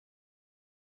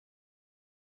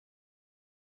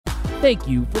Thank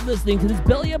you for listening to this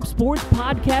Belly Up Sports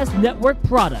Podcast Network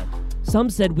product.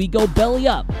 Some said we go belly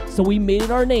up, so we made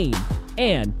it our name,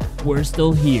 and we're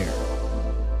still here.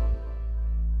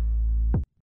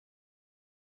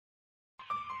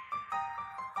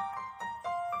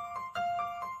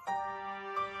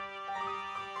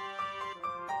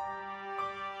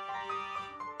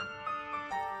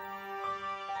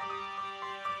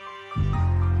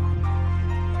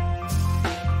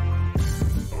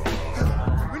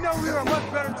 We were a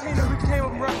much better team and we came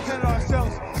up and represented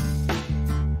ourselves.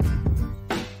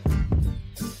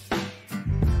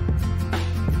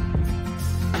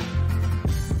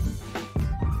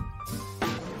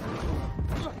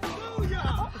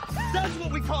 Hallelujah! That's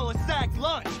what we call a sack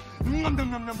lunch. Nom,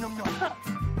 nom, nom, nom, nom, nom.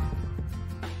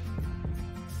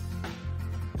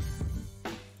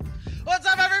 What's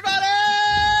up, everybody?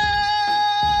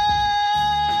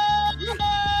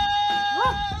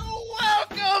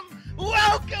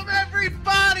 Welcome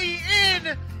everybody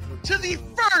in to the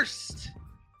first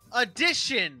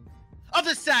edition of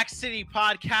the Sack City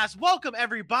Podcast. Welcome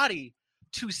everybody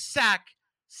to Sack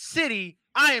City.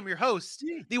 I am your host,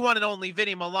 the one and only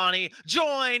Vinny Milani,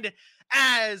 joined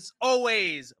as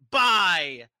always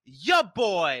by ya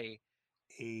boy,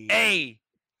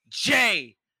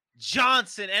 A.J.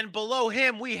 Johnson. And below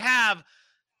him we have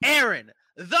Aaron,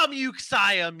 the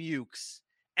Mukesiah Mukes.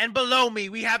 And below me,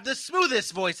 we have the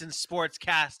smoothest voice in sports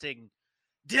casting,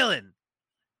 Dylan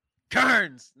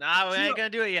Kearns. Nah, we ain't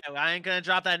going to do it yet. I ain't going to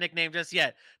drop that nickname just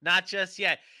yet. Not just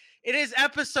yet. It is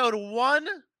episode 1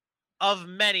 of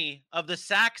many of the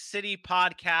Sack City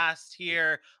Podcast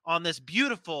here on this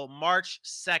beautiful March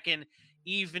 2nd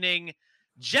evening.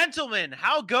 Gentlemen,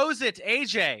 how goes it,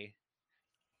 AJ?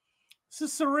 This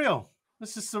is surreal.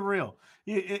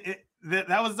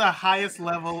 That was the highest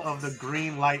level of the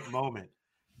green light moment.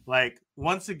 Like,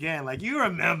 once again, like, you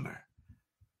remember,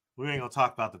 we ain't gonna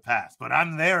talk about the past, but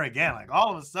I'm there again. Like,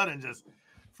 all of a sudden, just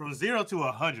from 0 to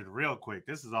 100 real quick.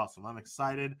 This is awesome. I'm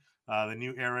excited. The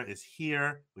new era is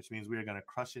here, which means we are gonna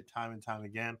crush it time and time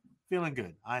again. Feeling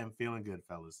good. I am feeling good,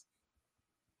 fellas.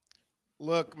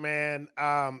 Look, man,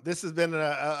 this has been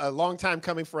a long time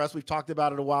coming for us. We've talked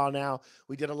about it a while now.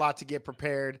 We did a lot to get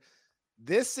prepared.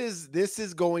 This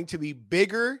is going to be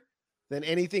bigger than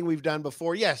anything we've done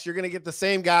before. Yes, you're going to get the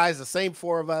same guys, the same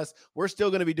 4 of us. We're still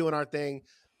going to be doing our thing,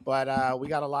 but we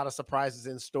got a lot of surprises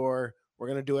in store. We're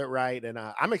going to do it right. And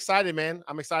I'm excited, man.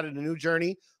 I'm excited. A new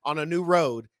journey on a new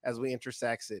road as we enter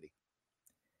Sack City.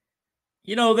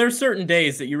 You know, there's certain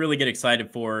days that you really get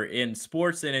excited for in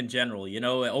sports and in general. You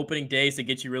know, opening days that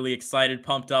get you really excited,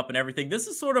 pumped up and everything. This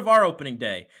is sort of our opening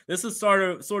day. This is sort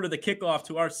of the kickoff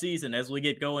to our season as we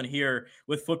get going here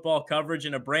with football coverage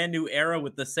in a brand new era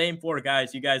with the same 4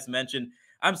 guys you guys mentioned.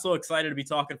 I'm so excited to be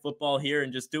talking football here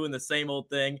and just doing the same old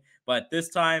thing. But this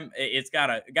time it's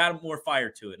got more fire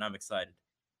to it, and I'm excited.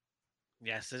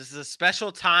 Yes, this is a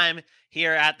special time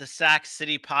here at the Sack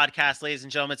City Podcast, ladies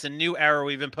and gentlemen. It's a new era.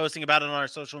 We've been posting about it on our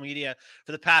social media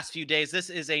for the past few days. This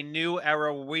is a new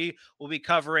era where we will be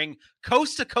covering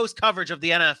coast-to-coast coverage of the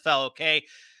NFL, okay?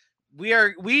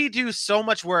 We do so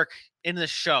much work in this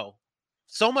show,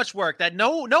 so much work that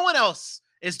no one else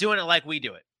is doing it like we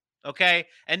do it, okay?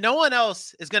 And no one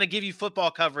else is going to give you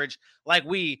football coverage like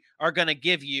we are going to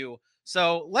give you.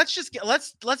 So let's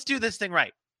do this thing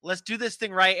right. Let's do this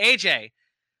thing right. AJ,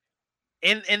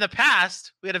 in the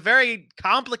past, we had a very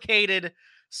complicated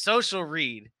social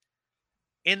read.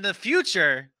 In the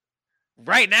future,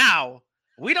 right now,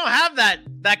 we don't have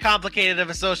that complicated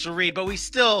of a social read, but we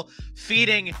still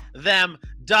feeding them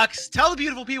ducks. Tell the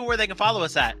beautiful people where they can follow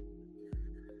us at.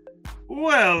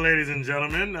 Well, ladies and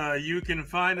gentlemen, you can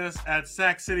find us at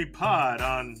Sack City Pod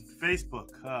on Facebook,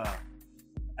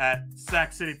 at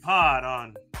Sack City Pod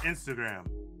on Instagram,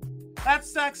 at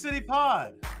Sack City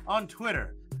Pod on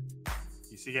Twitter.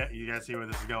 You guys see where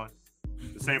this is going?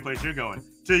 The same place you're going.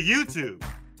 To YouTube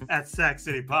at Sack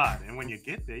City Pod. And when you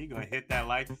get there, you're going to hit that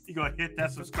like, you're going to hit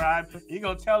that subscribe, you're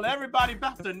going to tell everybody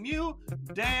about the new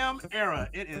damn era.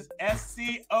 It is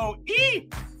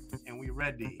SCOE. And we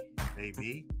ready,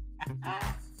 baby.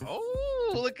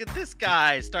 Oh, look at this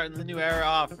guy starting the new era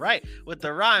off right with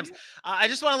the rhymes. I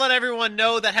just want to let everyone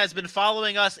know that has been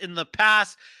following us in the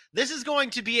past. This is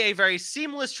going to be a very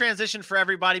seamless transition for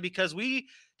everybody because we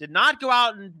did not go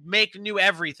out and make new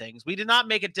everythings. We did not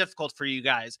make it difficult for you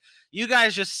guys. You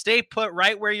guys just stay put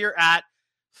right where you're at.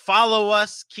 Follow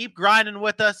us. Keep grinding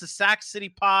with us, the Sack City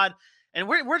Pod. And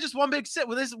we're just one big sit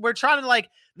with this. We're trying to like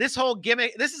this whole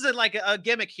gimmick. This isn't like a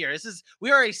gimmick here.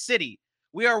 We are a city.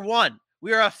 We are one.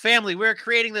 We are a family. We're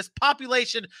creating this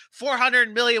population,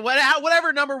 400 million,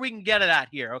 whatever number we can get it at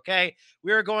here, okay?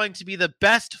 We are going to be the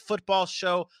best football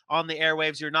show on the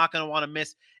airwaves. You're not going to want to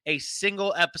miss a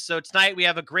single episode. Tonight, we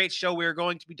have a great show. We are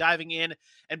going to be diving in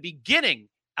and beginning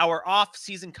our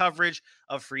off-season coverage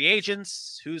of free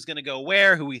agents, who's going to go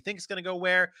where, who we think is going to go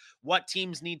where, what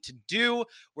teams need to do.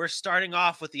 We're starting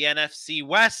off with the NFC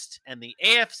West and the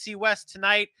AFC West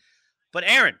tonight. But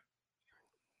Aaron,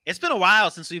 it's been a while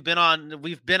since we've been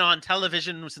on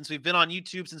television, since we've been on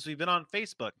YouTube, since we've been on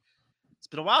Facebook. It's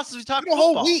been a while since we talked a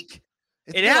football. whole week.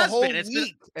 It has been. It's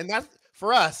been, and that's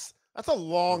for us. That's a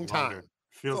long time.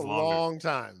 Feels it's a longer. long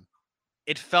time.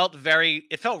 It felt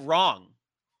wrong,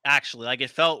 actually. Like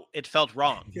it felt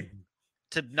wrong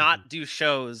to not do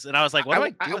shows, and I was like, what do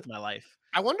I do with my life?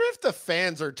 I wonder if the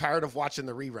fans are tired of watching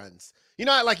the reruns. You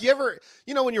know, like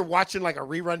when you're watching like a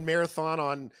rerun marathon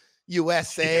on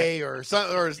USA or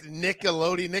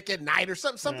Nickelodeon, Nick at Night or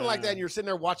something like that, and you're sitting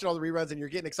there watching all the reruns and you're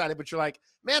getting excited, but you're like,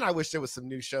 man, I wish there was some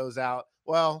new shows out.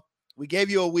 Well, we gave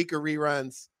you a week of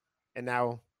reruns, and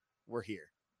now we're here,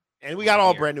 and we got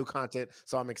all brand new content,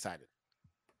 so I'm excited.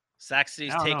 Sac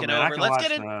City's taking over. Let's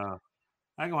get in.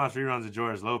 I can watch reruns of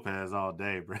George Lopez all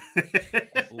day, bro.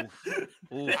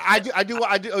 Oof. I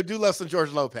do love some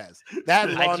George Lopez. That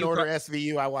and Law and Order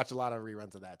SVU, I watch a lot of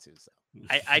reruns of that too. So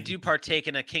I do partake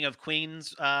in a King of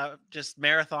Queens just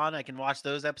marathon. I can watch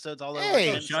those episodes all over.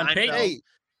 Hey, Sean Payton. Hey,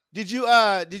 did you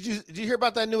hear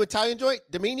about that new Italian joint,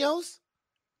 Domino's?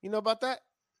 You know about that?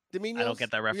 Domino's? I don't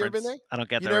get that reference. I don't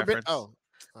get that reference.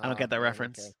 I don't get that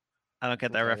reference. Okay. I don't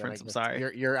get that reference. I'm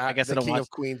sorry. You're I guess the I don't King watch. of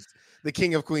Queens. The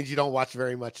King of Queens. You don't watch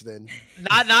very much then.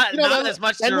 Not as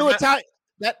much.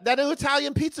 That new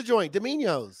Italian pizza joint,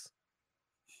 Domino's.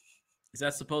 Is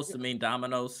that supposed to mean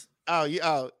Domino's? Oh,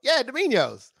 yeah,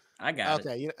 Domino's. I got it.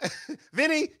 Okay, you know,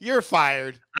 Vinny, you're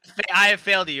fired. I have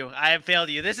failed you.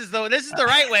 This is the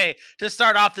right way to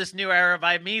start off this new era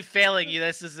by me failing you.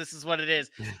 This is what it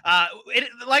is.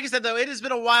 Like I said though, it has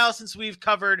been a while since we've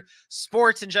covered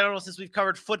sports in general, since we've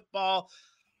covered football.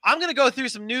 I'm going to go through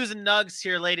some news and nugs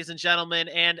here, ladies and gentlemen,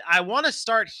 and I want to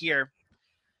start here.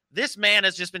 This man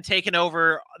has just been taking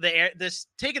over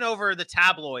the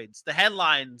tabloids, the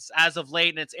headlines as of late,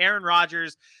 and it's Aaron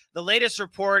Rodgers. The latest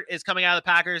report is coming out of the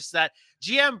Packers that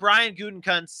GM Brian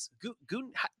Gutekunst,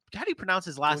 how do you pronounce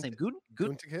his last name?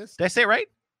 Gutekunst? Did I say it right?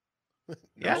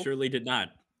 Yeah, I surely did not.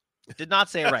 Did not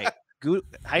say it right.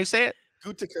 How you say it?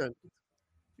 Gutekunst.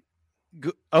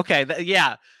 Okay,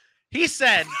 yeah. He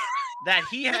said that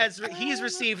he's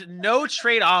received no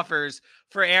trade offers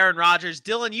for Aaron Rodgers.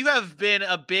 Dylan, you have been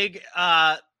a big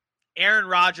Aaron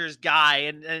Rodgers guy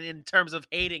in terms of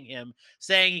hating him,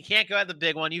 saying he can't go at the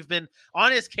big one. You've been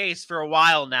on his case for a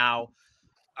while now.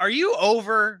 Are you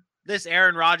over this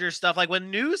Aaron Rodgers stuff? Like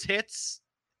when news hits,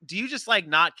 do you just like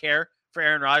not care for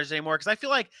Aaron Rodgers anymore? Because I feel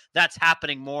like that's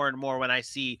happening more and more when I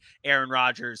see Aaron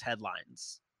Rodgers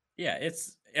headlines. Yeah,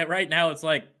 it's right now. It's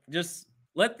like just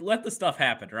let the stuff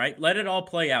happen, right? Let it all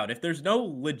play out. If there's no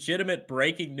legitimate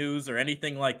breaking news or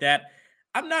anything like that,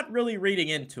 I'm not really reading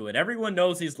into it. Everyone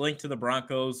knows he's linked to the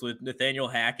Broncos with Nathaniel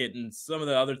Hackett and some of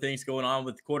the other things going on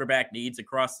with quarterback needs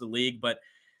across the league. But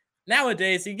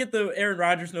nowadays, you get the Aaron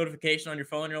Rodgers notification on your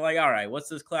phone. And you're like, all right, what's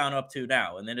this clown up to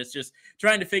now? And then it's just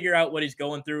trying to figure out what he's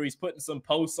going through. He's putting some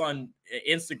posts on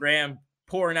Instagram,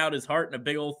 pouring out his heart in a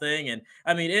big old thing. And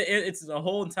I mean, it's a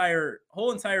whole entire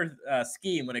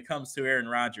scheme when it comes to Aaron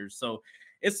Rodgers. So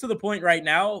it's to the point right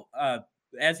now,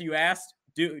 as you asked,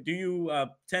 do you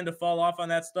tend to fall off on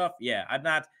that stuff? Yeah,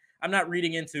 I'm not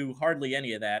reading into hardly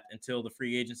any of that until the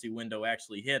free agency window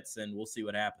actually hits, and we'll see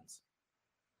what happens.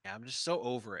 Yeah, I'm just so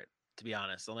over it, to be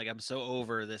honest. I'm so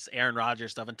over this Aaron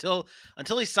Rodgers stuff until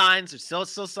he signs or still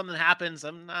something happens.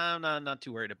 I'm not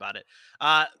too worried about it.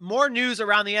 More news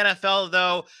around the NFL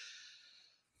though.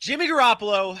 Jimmy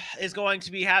Garoppolo is going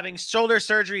to be having shoulder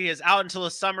surgery. He is out until the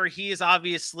summer. He is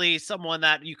obviously someone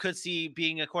that you could see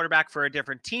being a quarterback for a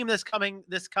different team this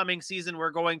coming season. We're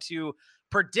going to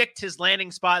predict his landing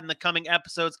spot in the coming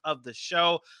episodes of the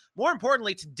show. More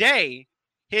importantly, today,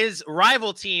 his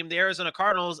rival team, the Arizona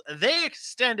Cardinals, they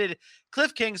extended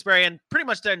Cliff Kingsbury and pretty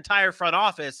much their entire front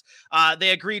office.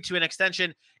 They agreed to an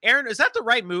extension. Aaron, is that the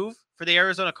right move for the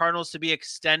Arizona Cardinals to be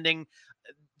extending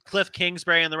Cliff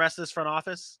Kingsbury and the rest of this front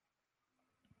office?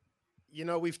 You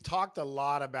know, we've talked a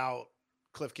lot about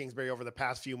Cliff Kingsbury over the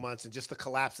past few months and just the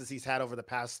collapses he's had over the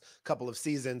past couple of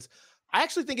seasons. I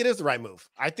actually think it is the right move.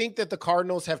 I think that the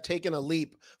Cardinals have taken a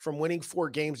leap from winning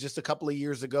 4 games just a couple of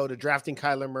years ago to drafting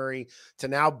Kyler Murray to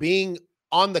now being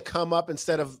on the come up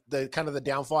instead of the kind of the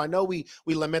downfall. I know we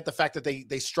lament the fact that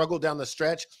they struggled down the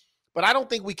stretch, But I don't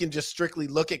think we can just strictly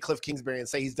look at Cliff Kingsbury and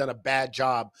say he's done a bad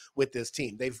job with this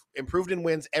team. They've improved in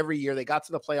wins every year. They got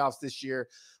to the playoffs this year.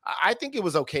 I think it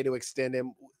was okay to extend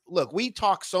him. Look, we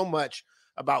talk so much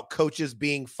about coaches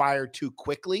being fired too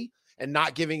quickly and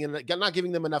not giving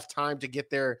them enough time to get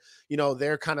their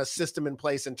kind of system in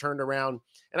place and turned around.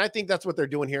 And I think that's what they're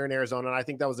doing here in Arizona. And I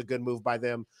think that was a good move by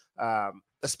them,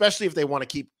 especially if they want to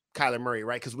keep Kyler Murray,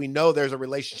 right? Because we know there's a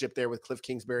relationship there with Cliff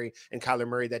Kingsbury and Kyler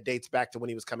Murray that dates back to when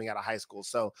he was coming out of high school.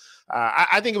 So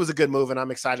I think it was a good move, and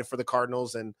I'm excited for the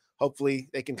Cardinals, and hopefully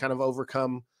they can kind of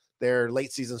overcome their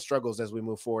late season struggles as we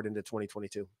move forward into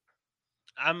 2022.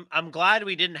 I'm glad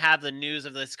we didn't have the news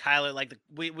of this Kyler. Like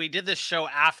we did this show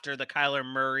after the Kyler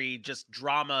Murray just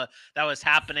drama that was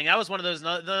happening. That was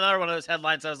another one of those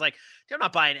headlines. I was like, I'm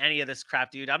not buying any of this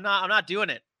crap, dude. I'm not doing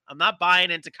it. I'm not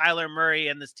buying into Kyler Murray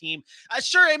and this team.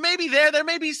 Sure, it may be there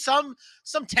may be some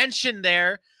tension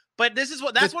there, but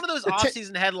that's one of those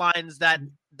offseason headlines that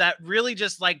really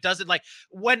just like doesn't, like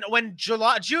when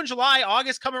June, July,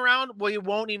 August come around, we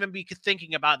won't even be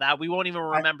thinking about that. We won't even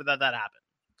remember that happened.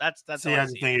 That's See, I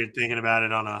think you're thinking about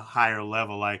it on a higher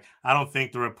level. Like, I don't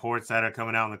think the reports that are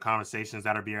coming out in the conversations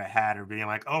that are being had are being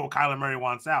like, oh, Kyler Murray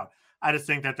wants out. I just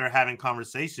think that they're having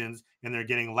conversations and they're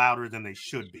getting louder than they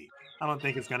should be. I don't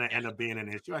think it's going to end up being an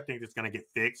issue. I think it's going to get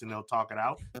fixed and they'll talk it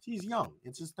out. He's young.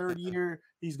 It's his third year.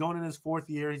 He's going in his fourth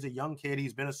year. He's a young kid.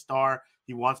 He's been a star.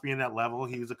 He wants to be in that level.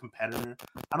 He was a competitor.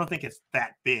 I don't think it's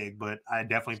that big, but I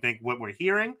definitely think what we're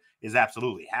hearing is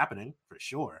absolutely happening for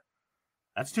sure.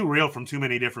 That's too real from too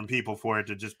many different people for it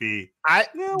to just be. I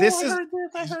heard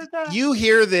that. You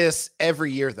hear this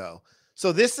every year, though.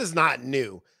 So this is not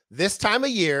new. This time of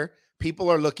year,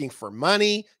 people are looking for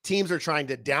money. Teams are trying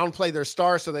to downplay their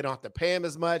stars so they don't have to pay them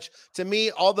as much. To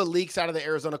me, all the leaks out of the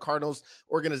Arizona Cardinals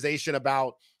organization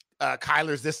about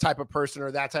Kyler's this type of person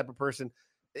or that type of person,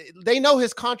 they know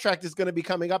his contract is going to be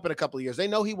coming up in a couple of years. They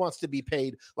know he wants to be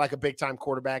paid like a big-time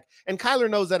quarterback, and Kyler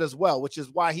knows that as well, which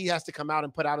is why he has to come out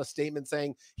and put out a statement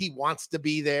saying he wants to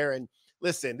be there. And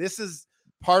listen, this is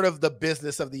part of the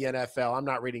business of the NFL. I'm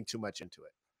not reading too much into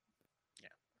it. Yeah.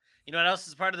 You know what else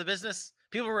is part of the business?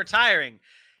 People retiring.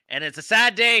 And it's a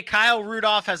sad day. Kyle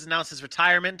Rudolph has announced his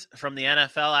retirement from the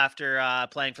NFL after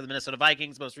playing for the Minnesota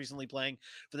Vikings, most recently playing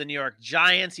for the New York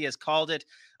Giants. He has called it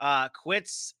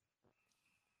quits.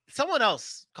 Someone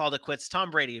else called it quits.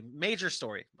 Tom Brady, major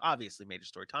story. Obviously, major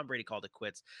story. Tom Brady called it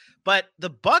quits. But the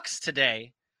Bucs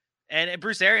today, and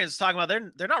Bruce Arians is talking about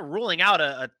they're not ruling out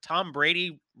a Tom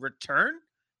Brady return.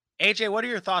 AJ, what are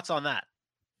your thoughts on that?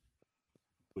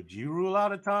 Would you rule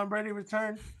out a Tom Brady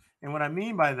return? And what I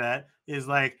mean by that is,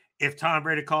 like, if Tom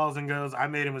Brady calls and goes, I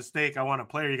made a mistake, I want a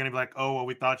player, you're going to be like, oh, well,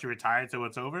 we thought you retired, so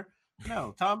it's over?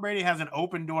 No, Tom Brady has an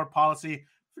open door policy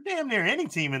for damn near any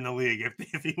team in the league.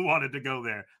 If he wanted to go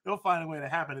there, they'll find a way to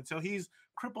happen. Until he's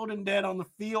crippled and dead on the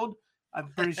field,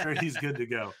 I'm pretty sure he's good to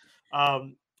go.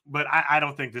 But I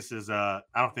don't think this is I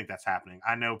don't think that's happening.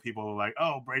 I know people are like,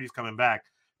 oh, Brady's coming back.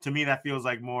 To me, that feels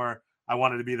like more, I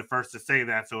wanted to be the first to say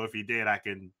that, so if he did, I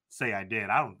can say I did.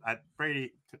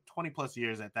 Brady, 20 plus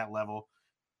years at that level,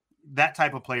 that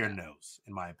type of player knows,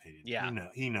 in my opinion. Yeah,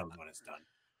 he knows when it's done.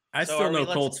 I still know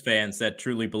Colts fans that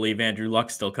truly believe Andrew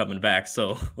Luck's still coming back.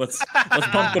 So let's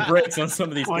pump the brakes on some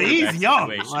of these. Well, he's young.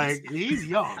 Like, he's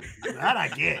young. That I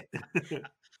get.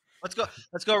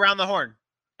 Let's go around the horn.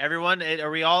 Everyone,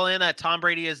 are we all in that Tom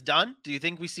Brady is done? Do you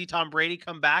think we see Tom Brady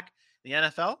come back in the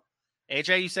NFL?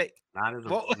 AJ, you say not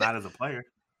as a player.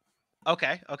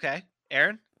 Okay.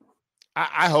 Aaron,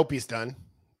 I hope he's done.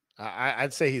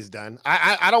 I'd say he's done.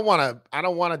 I don't want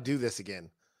to do this again.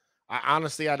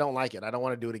 Honestly, I don't like it. I don't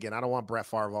want to do it again. I don't want Brett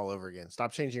Favre all over again.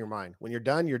 Stop changing your mind. When you're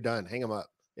done, you're done. Hang them up.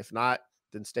 If not,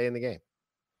 then stay in the game.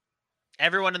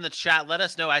 Everyone in the chat, let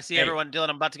us know. I see everyone. Dylan,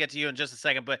 I'm about to get to you in just a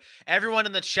second, but everyone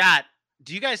in the chat,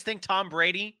 do you guys think Tom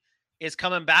Brady is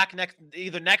coming back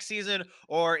either next season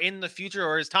or in the future,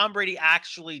 or is Tom Brady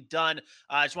actually done?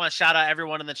 I just want to shout out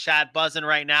everyone in the chat buzzing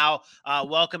right now.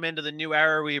 Welcome into the new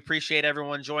era. We appreciate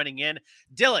everyone joining in.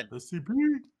 Dylan.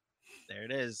 There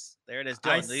it is.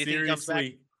 Dylan, do you think he comes back?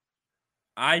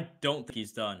 I don't think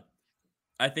he's done.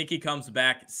 I think he comes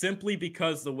back simply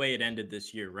because the way it ended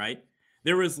this year, right?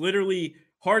 There was literally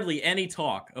hardly any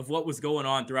talk of what was going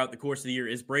on throughout the course of the year.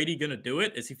 Is Brady going to do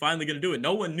it? Is he finally going to do it?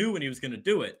 No one knew when he was going to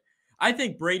do it. I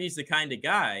think Brady's the kind of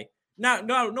guy,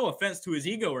 no offense to his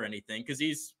ego or anything, because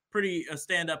he's pretty a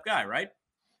stand-up guy, right?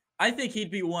 I think he'd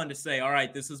be one to say, all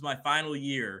right, this is my final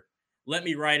year. Let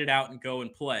me write it out and go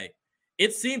and play.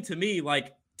 It seemed to me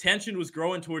like tension was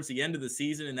growing towards the end of the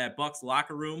season in that Bucs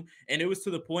locker room, and it was to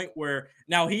the point where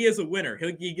now he is a winner.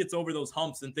 He gets over those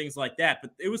humps and things like that,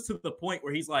 but it was to the point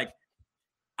where he's like,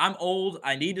 I'm old.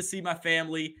 I need to see my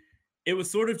family. It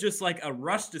was sort of just like a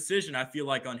rushed decision, I feel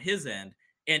like, on his end.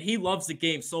 And he loves the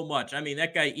game so much. I mean,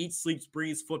 that guy eats, sleeps,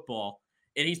 breathes football.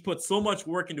 And he's put so much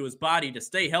work into his body to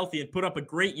stay healthy and put up a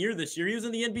great year this year. He was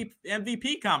in the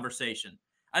MVP conversation.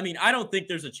 I mean, I don't think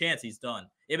there's a chance he's done.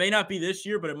 It may not be this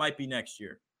year, but it might be next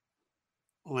year.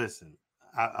 Listen,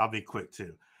 I'll be quick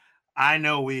too. I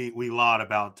know we laud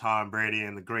about Tom Brady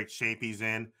and the great shape he's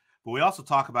in, but we also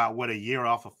talk about what a year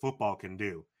off of football can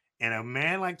do. And a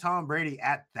man like Tom Brady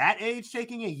at that age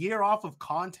taking a year off of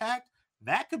contact,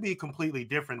 that could be completely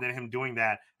different than him doing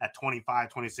that at 25,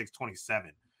 26,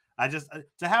 27. I just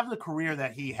to have the career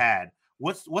that he had,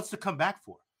 what's to come back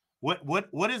for?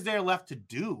 What is there left to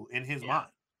do in his mind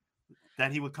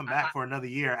that he would come back for another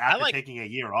year after taking a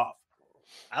year off?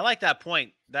 I like that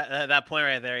point. That point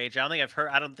right there, AJ.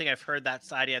 I don't think I've heard that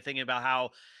side yet. Thinking about how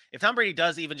if Tom Brady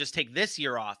does even just take this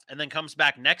year off and then comes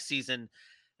back next season,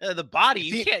 the body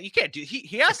you can't do.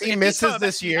 He has if he misses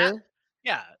this year.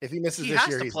 If he misses this year,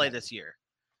 he has to play this year.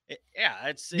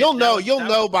 You'll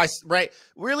know by right.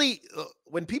 Really,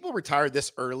 when people retire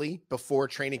this early before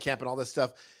training camp and all this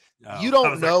stuff, you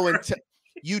don't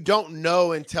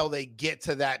know until they get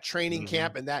to that training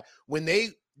camp, and that when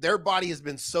their body has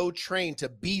been so trained to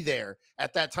be there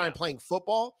at that time playing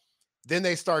football, then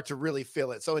they start to really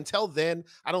feel it. So until then,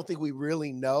 I don't think we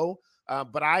really know.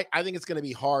 But I think it's going to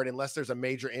be hard unless there's a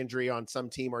major injury on some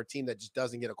team or a team that just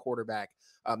doesn't get a quarterback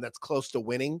that's close to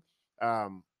winning.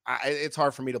 It's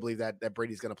hard for me to believe that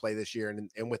Brady's going to play this year.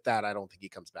 And with that, I don't think he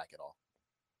comes back at all.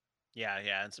 Yeah.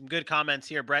 And some good comments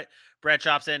here. Brett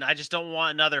drops in. I just don't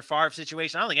want another Favre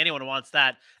situation. I don't think anyone wants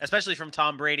that, especially from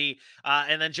Tom Brady.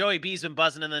 And then Joey B's been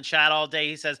buzzing in the chat all day.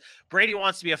 He says, Brady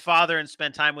wants to be a father and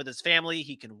spend time with his family.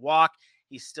 He can walk.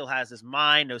 He still has his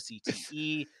mind. No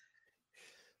CTE.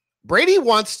 Brady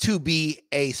wants to be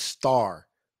a star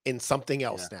in something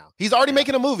else now. He's already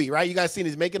making a movie, right? You guys seen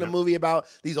he's making a movie about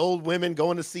these old women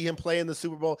going to see him play in the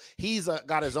Super Bowl. He's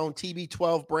got his own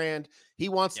TB12 brand. He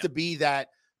wants to be that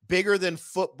bigger than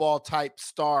football type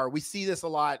star. We see this a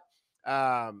lot.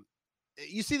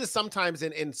 You see this sometimes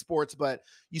in sports, but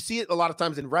you see it a lot of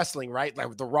times in wrestling, right?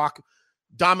 Like The Rock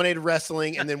dominated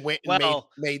wrestling and then went and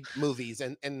made movies.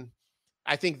 And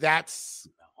I think that's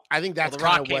kind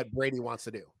of what Brady wants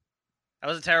to do. That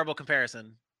was a terrible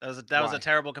comparison. That was a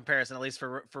terrible comparison, at least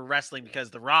for wrestling, because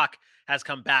The Rock has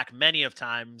come back many of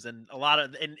times, and a lot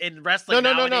of in wrestling.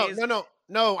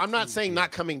 No. I'm not saying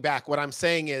not coming back. What I'm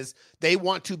saying is they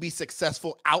want to be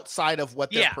successful outside of what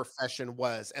their profession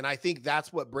was, and I think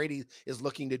that's what Brady is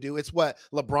looking to do. It's what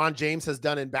LeBron James has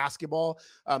done in basketball.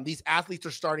 These athletes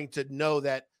are starting to know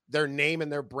that their name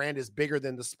and their brand is bigger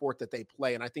than the sport that they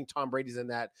play, and I think Tom Brady's in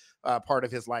that part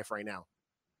of his life right now.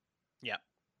 Yeah.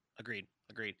 Agreed.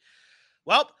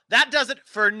 Well, that does it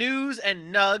for news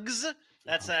and nugs.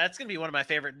 That's going to be one of my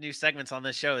favorite new segments on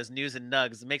this show is news and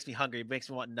nugs. It makes me hungry. It makes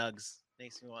me want nugs. It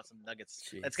makes me want some nuggets.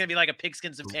 Jeez. It's going to be like a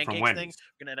pigskins and pancakes thing. We're going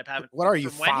to end up having. What are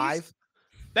you, 5?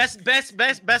 Best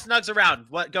nugs around.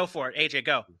 What? Go for it, AJ.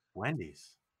 Go.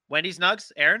 Wendy's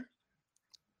nugs. Aaron.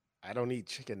 I don't eat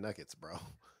chicken nuggets, bro.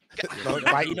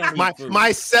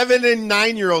 My 7 and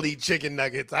 9-year-old eat chicken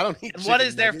nuggets. I don't eat. And what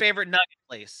is their favorite nugget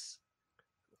place?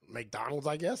 McDonald's,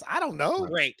 I guess. I don't know.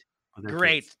 Great.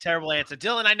 Terrible answer.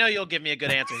 Dylan, I know you'll give me a good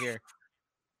answer here.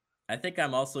 I think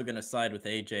I'm also going to side with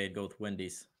AJ and go with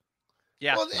Wendy's.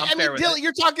 Yeah. Well, I mean, Dylan,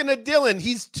 you're talking to Dylan.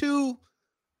 He's 2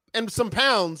 and some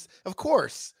pounds, of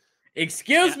course.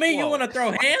 Excuse me, you want to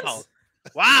throw hands?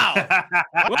 Wow.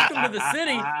 Welcome to the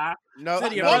city. No,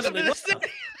 welcome to the city.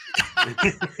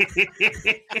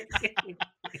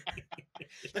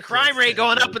 The crime rate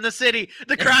going up in the city.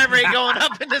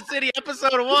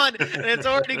 Episode 1, and it's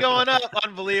already going up.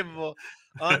 Unbelievable.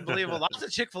 Lots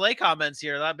of Chick-fil-A comments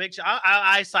here.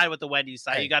 I side with the Wendy's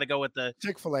side. You got to go with the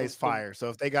Chick-fil-A's fire. So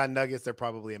if they got nuggets, they're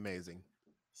probably amazing.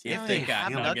 If they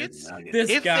have nuggets,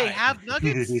 they have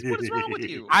nuggets, what is wrong with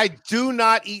you? I do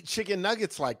not eat chicken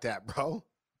nuggets like that, bro.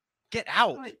 Get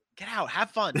out.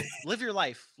 Have fun. Live your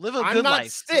life. Live a good life. I'm not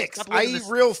sticks. I eat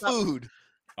real food.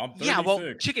 Yeah,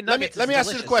 well, chicken nuggets. Let me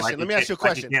ask you a question.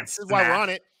 This is why we're on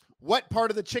it. What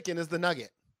part of the chicken is the nugget?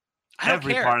 I don't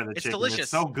care. Part of the it's chicken. Delicious. It's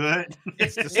so good.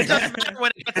 It doesn't matter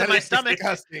when it gets in my stomach.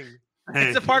 Disgusting.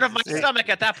 It's a part of my stomach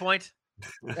at that point.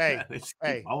 Hey,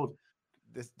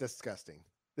 this disgusting.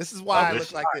 This is why I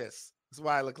look like this. This is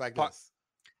why I look like this.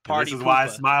 This is why I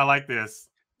smile like this.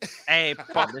 Hey,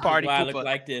 party I look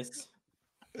like this.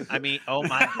 I mean, oh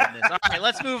my goodness. All right,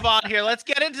 let's move on here. Let's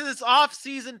get into this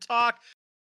off-season talk.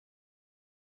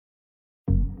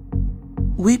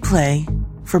 We play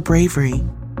for bravery.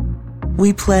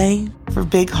 We play for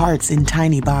big hearts in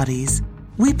tiny bodies.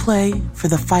 We play for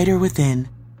the fighter within.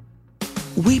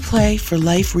 We play for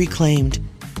life reclaimed,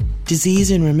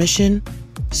 disease in remission,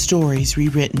 stories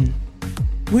rewritten.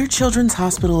 We're Children's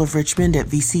Hospital of Richmond at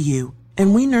VCU,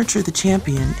 and we nurture the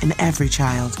champion in every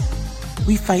child.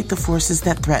 We fight the forces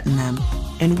that threaten them,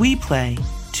 and we play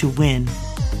to win.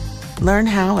 Learn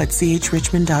how at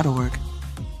chrichmond.org.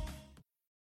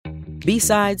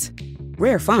 B-sides,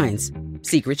 rare finds,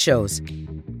 secret shows.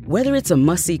 Whether it's a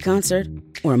must-see concert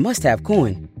or a must-have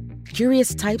coin,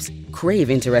 curious types crave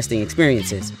interesting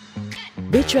experiences.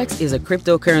 Bittrex is a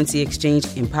cryptocurrency exchange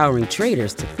empowering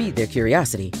traders to feed their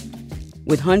curiosity.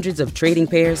 With hundreds of trading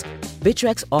pairs,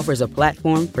 Bittrex offers a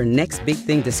platform for next big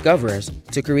thing discoverers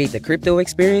to create the crypto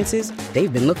experiences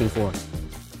they've been looking for.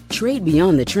 Trade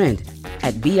beyond the trend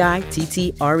at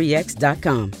BITTREX.com.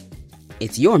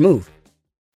 It's your move.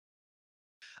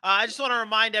 I just want to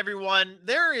remind everyone,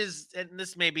 there is, and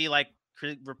this may be like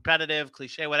repetitive,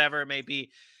 cliche, whatever it may be,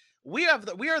 we are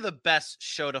the best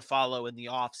show to follow in the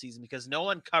off season because no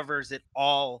one covers it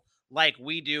all like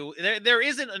we do. There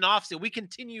isn't an off season. We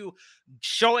continue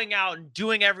showing out and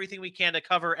doing everything we can to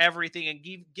cover everything and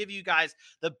give you guys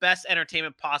the best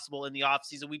entertainment possible in the off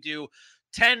season. We do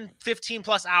 10, 15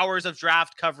 plus hours of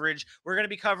draft coverage. We're going to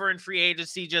be covering free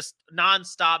agency just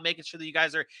nonstop, making sure that you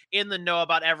guys are in the know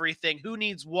about everything, who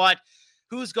needs what,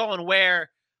 who's going where.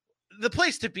 The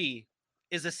place to be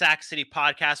is the Sac City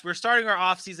podcast. We're starting our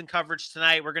off-season coverage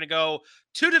tonight. We're going to go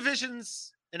 2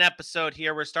 divisions an episode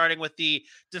here. We're starting with the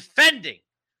defending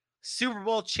Super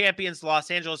Bowl champions,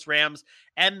 Los Angeles Rams,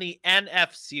 and the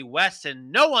NFC West. And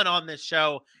no one on this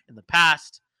show in the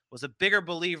past was a bigger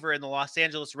believer in the Los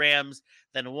Angeles Rams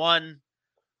than one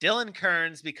Dylan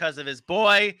Kearns because of his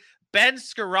boy, Ben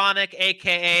Skowronek,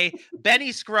 a.k.a. Benny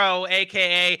Skro,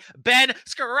 a.k.a. Ben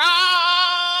Skowronek.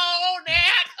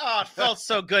 Oh, it felt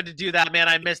so good to do that, man.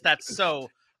 I missed that so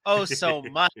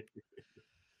much.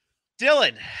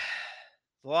 Dylan,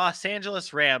 the Los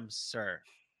Angeles Rams, sir.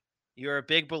 You're a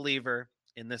big believer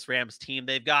in this Rams team.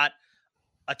 They've got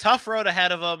a tough road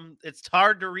ahead of them. It's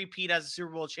hard to repeat as a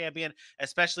Super Bowl champion,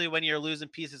 especially when you're losing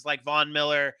pieces like Von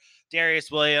Miller, Darius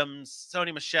Williams,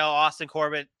 Sony Michel, Austin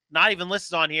Corbett. Not even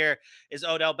listed on here is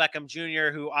Odell Beckham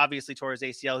Jr., who obviously tore his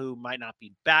ACL, who might not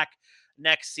be back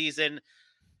next season.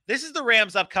 This is the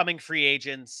Rams' upcoming free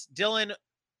agents. Dylan,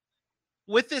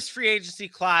 with this free agency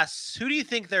class, who do you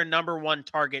think their number one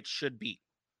target should be?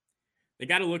 They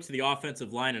got to look to the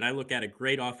offensive line, and I look at a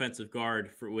great offensive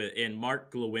guard in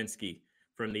Mark Glowinski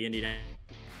from the Indianapolis.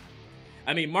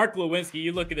 I mean, Mark Lewinsky,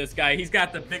 you look at this guy, he's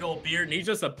got the big old beard, and he's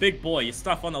just a big boy. You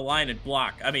stuff on the line and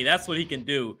block. I mean, that's what he can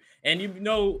do. And you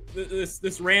know,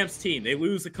 this Rams team, they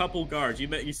lose a couple guards.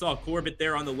 You saw Corbett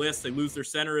there on the list. They lose their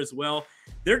center as well.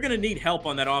 They're going to need help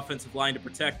on that offensive line to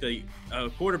protect a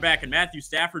quarterback and Matthew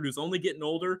Stafford, who's only getting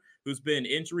older, who's been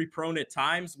injury prone at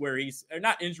times where he's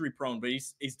not injury prone, but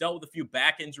he's dealt with a few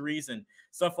back injuries and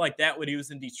stuff like that when he was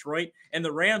in Detroit. And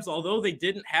the Rams, although they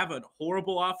didn't have a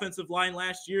horrible offensive line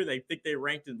last year, they think they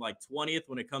ranked in like 20th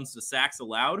when it comes to sacks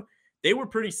allowed. They were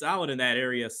pretty solid in that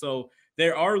area. So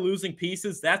there are losing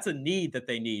pieces. That's a need that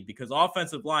they need because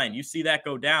offensive line, you see that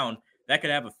go down, that could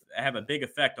have a big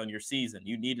effect on your season.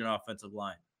 You need an offensive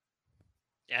line.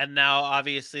 And now,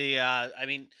 obviously, I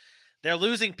mean, they're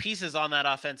losing pieces on that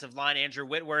offensive line. Andrew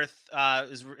Whitworth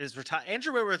is retired.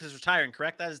 Andrew Whitworth is retiring,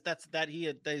 correct?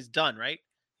 He's done, right?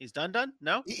 He's done.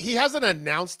 No, he hasn't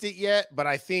announced it yet, but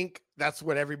I think that's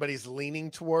what everybody's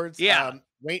leaning towards. Yeah,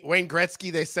 Wayne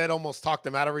Gretzky, they said, almost talked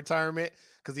him out of retirement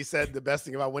because he said the best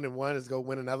thing about winning one is go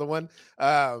win another one.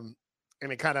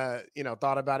 And it kind of,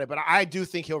 thought about it, but I do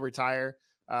think he'll retire.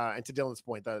 And to Dylan's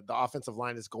point, the offensive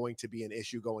line is going to be an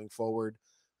issue going forward.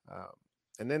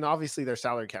 And then obviously their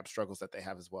salary cap struggles that they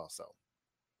have as well. So,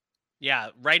 yeah,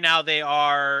 right now they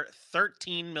are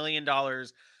 $13 million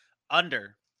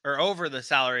under or over the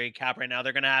salary cap right now.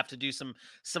 They're going to have to do some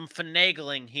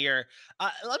finagling here.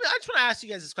 I just want to ask you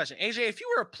guys this question. AJ, if you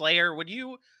were a player,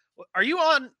 are you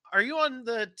on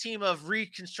the team of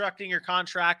reconstructing your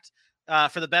contract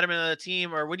for the betterment of the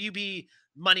team, or would you be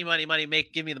money,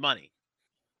 give me the money?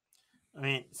 I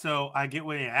mean, so I get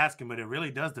what you're asking, but it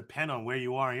really does depend on where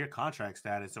you are in your contract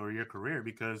status or your career,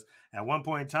 because at one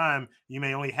point in time, you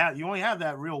only have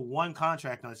that real one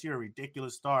contract unless you're a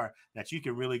ridiculous star that you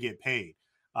can really get paid.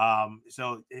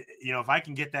 So if I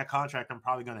can get that contract, I'm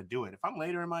probably going to do it. If I'm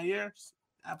later in my years,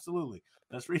 absolutely.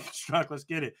 Let's reconstruct. Let's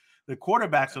get it. The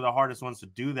quarterbacks are the hardest ones to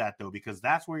do that, though, because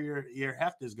that's where your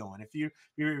heft is going. If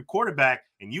you're a quarterback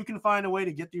and you can find a way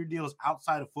to get your deals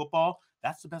outside of football,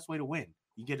 that's the best way to win.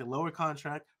 You get a lower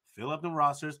contract, fill up the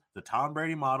rosters, the Tom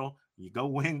Brady model. You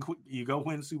go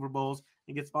win Super Bowls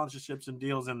and get sponsorships and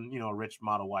deals and, a rich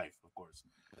model wife, of course.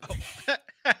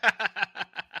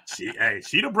 She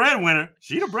the breadwinner.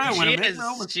 She the breadwinner. Make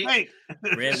no mistake.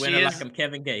 Breadwinner like I'm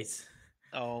Kevin Gates.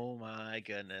 Oh my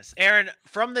goodness. Aaron,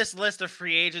 from this list of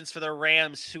free agents for the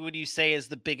Rams, who would you say is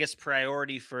the biggest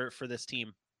priority for this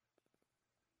team?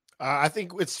 I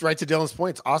think it's right to Dylan's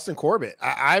points. Austin Corbett.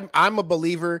 I'm a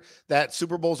believer that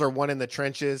Super Bowls are won in the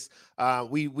trenches.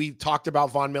 We talked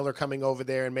about Von Miller coming over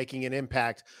there and making an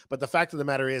impact, but the fact of the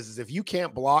matter is if you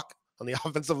can't block on the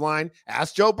offensive line,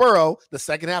 ask Joe Burrow the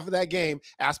second half of that game,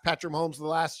 ask Patrick Mahomes the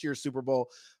last year's Super Bowl.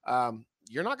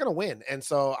 You're not going to win. And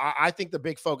so I think the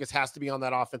big focus has to be on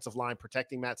that offensive line,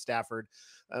 protecting Matt Stafford.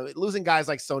 Losing guys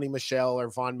like Sony Michel or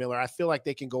Von Miller, I feel like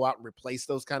they can go out and replace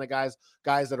those kind of guys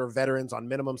that are veterans on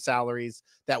minimum salaries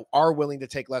that are willing to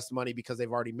take less money because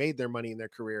they've already made their money in their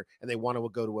career and they want to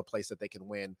go to a place that they can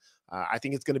win. I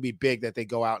think it's going to be big that they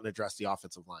go out and address the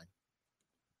offensive line.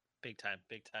 Big time.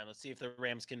 Let's see if the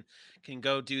Rams can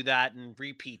go do that and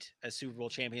repeat as Super Bowl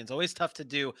champions. Always tough to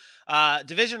do.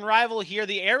 Division rival here,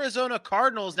 the Arizona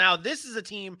Cardinals. Now, this is a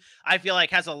team I feel like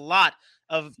has a lot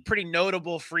of pretty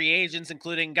notable free agents,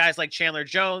 including guys like Chandler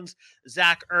Jones,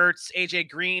 Zach Ertz, AJ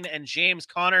Green, and James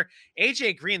Conner.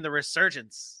 AJ Green, the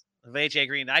resurgence of AJ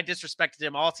Green. I disrespected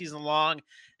him all season long,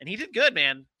 and he did good,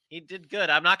 man. He did good.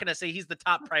 I'm not going to say he's the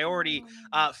top priority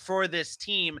for this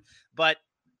team, but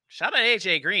shout out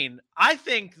AJ Green. I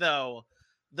think, though,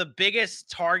 the biggest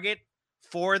target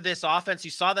for this offense,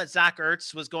 you saw that Zach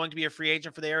Ertz was going to be a free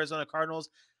agent for the Arizona Cardinals.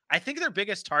 I think their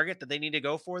biggest target that they need to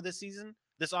go for this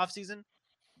offseason,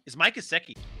 is Mike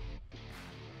Gesicki.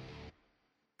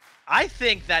 I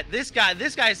think that this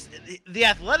guy's the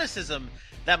athleticism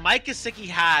that Mike Gesicki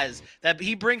has, that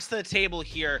he brings to the table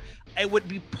here, it would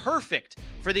be perfect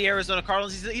for the Arizona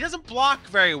Cardinals. He doesn't block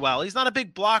very well. He's not a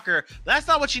big blocker. That's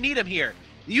not what you need him here.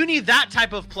 You need that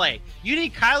type of play. You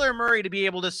need Kyler Murray to be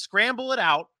able to scramble it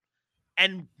out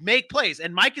and make plays.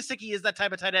 And Mike Gesicki is that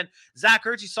type of tight end. Zach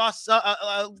Ertz, you saw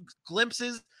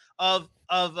glimpses of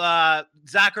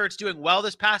Zach Ertz doing well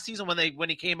this past season when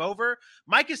he came over.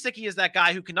 Mike Gesicki is that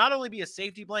guy who can not only be a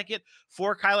safety blanket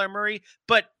for Kyler Murray,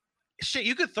 but shit,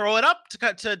 you could throw it up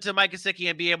to Mike Gesicki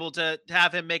and be able to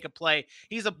have him make a play.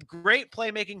 He's a great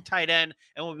playmaking tight end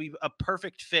and will be a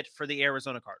perfect fit for the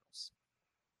Arizona Cardinals.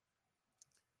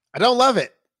 I don't love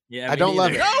it. Yeah, I don't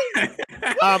love it.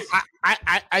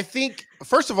 I think,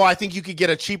 first of all, I think you could get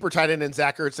a cheaper tight end than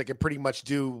Zach Ertz that can pretty much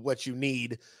do what you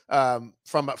need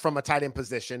from a tight end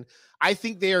position. I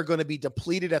think they are going to be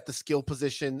depleted at the skill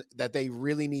position that they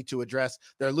really need to address.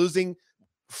 They're losing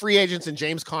free agents in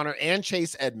James Conner and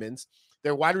Chase Edmonds.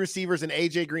 Their wide receivers in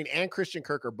AJ Green and Christian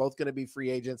Kirk are both going to be free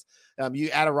agents. You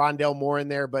add a Rondell Moore in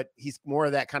there, but he's more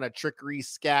of that kind of trickery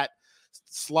scat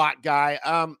slot guy.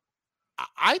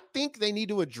 I think they need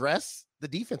to address the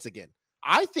defense again.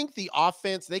 I think the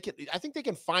offense, I think they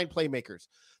can find playmakers.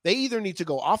 They either need to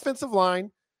go offensive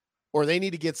line or they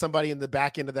need to get somebody in the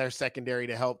back end of their secondary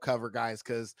to help cover guys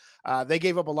because they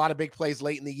gave up a lot of big plays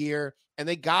late in the year, and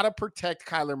they got to protect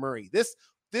Kyler Murray.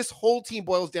 This whole team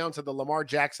boils down to the Lamar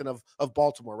Jackson of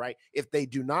Baltimore, right? If they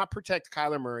do not protect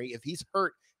Kyler Murray, if he's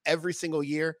hurt every single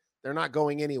year, they're not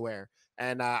going anywhere.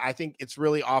 And I think it's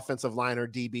really offensive line or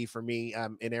DB for me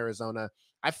in Arizona.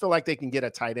 I feel like they can get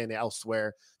a tight end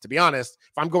elsewhere. To be honest,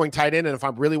 if I'm going tight end and if I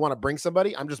really want to bring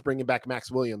somebody, I'm just bringing back Max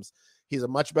Williams. He's a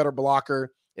much better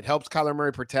blocker. It helps Kyler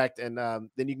Murray protect, and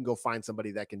then you can go find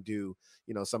somebody that can do,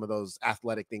 some of those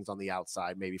athletic things on the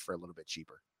outside, maybe for a little bit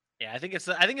cheaper. Yeah, I think it's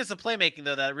the playmaking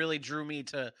though that really drew me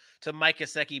to Mike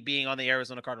Gesicki being on the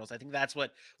Arizona Cardinals. I think that's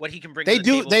what he can bring.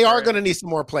 They are going to need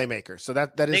some more playmakers. So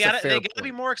that is they got to point.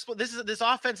 be more explosive. This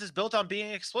offense is built on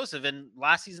being explosive, and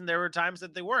last season there were times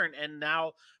that they weren't, and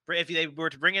now if they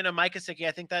were to bring in a Mike Gesicki,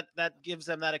 I think that gives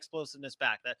them that explosiveness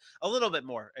back, that a little bit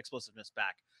more explosiveness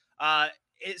back.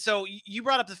 So you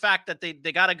brought up the fact that they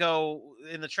got to go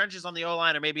in the trenches on the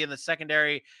O-line or maybe in the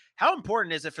secondary. How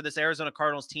important is it for this Arizona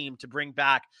Cardinals team to bring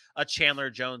back a Chandler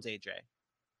Jones, AJ?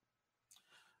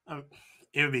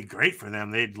 It would be great for them.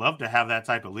 They'd love to have that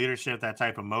type of leadership, that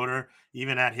type of motor.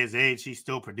 Even at his age, he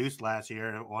still produced last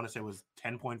year. I want to say it was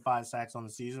 10.5 sacks on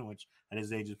the season, which at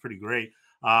his age is pretty great.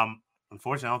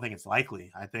 Unfortunately, I don't think it's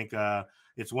likely. I think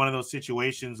it's one of those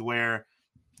situations where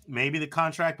maybe the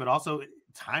contract, but also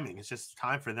timing. It's just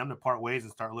time for them to part ways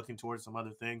and start looking towards some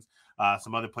other things,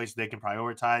 some other places they can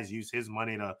prioritize, use his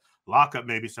money to lock up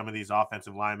maybe some of these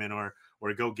offensive linemen or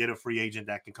go get a free agent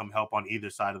that can come help on either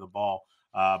side of the ball.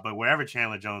 But wherever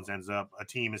Chandler Jones ends up, a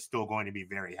team is still going to be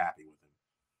very happy with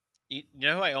him. You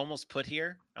know who I almost put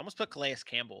here? I almost put Calais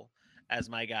Campbell as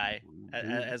my guy,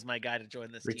 as my guy to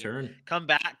join this Return. team. Come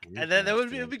back, and then it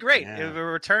would be great. Yeah. It would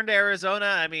return to Arizona.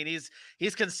 I mean,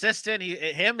 he's consistent.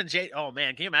 Him and Jay. Oh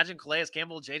man, can you imagine Calais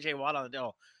Campbell, JJ Watt on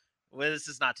the well, this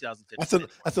is not 2015.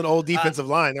 That's an old defensive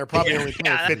line. They're probably only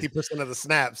playing 50% of the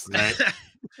snaps.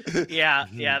 Right?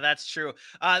 Yeah, that's true.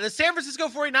 The San Francisco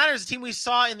 49ers, a team we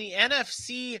saw in the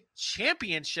NFC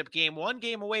Championship game, one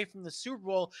game away from the Super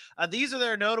Bowl. These are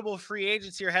their notable free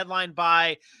agents here, headlined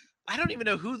by, I don't even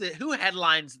know who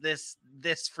headlines this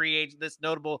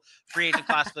notable free agent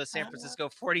class for the San Francisco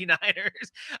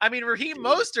 49ers. I mean, Raheem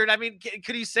Mostert. I mean,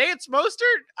 could you say it's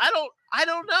Mostert? I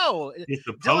don't know. He's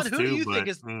supposed Dylan, who do you to, think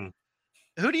is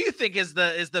who do you think is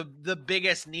the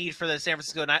biggest need for the San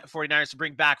Francisco 49ers to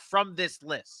bring back from this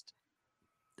list?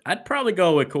 I'd probably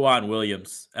go with Kawhi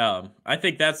Williams. I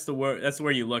think that's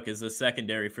where you look as the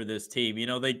secondary for this team. You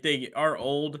know, they are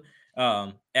old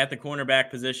at the cornerback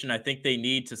position. I think they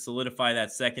need to solidify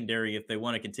that secondary if they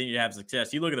want to continue to have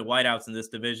success. You look at the wideouts in this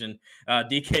division,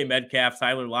 DK Metcalf,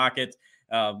 Tyler Lockett.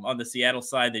 On the Seattle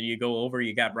side, then you go over,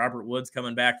 you got Robert Woods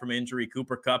coming back from injury.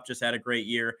 Cooper Kupp just had a great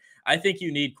year. I think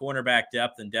you need cornerback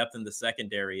depth and depth in the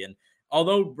secondary. And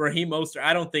although Raheem Mostert,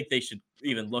 I don't think they should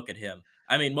even look at him.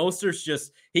 I mean, Mostert's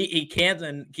just, he can't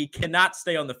and he cannot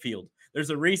stay on the field. There's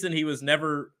a reason he was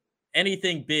never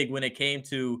anything big when it came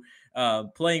to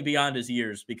playing beyond his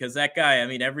years, because that guy, I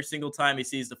mean, every single time he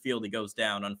sees the field, he goes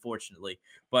down, unfortunately.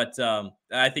 But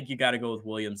I think you got to go with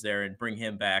Williams there and bring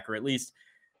him back, or at least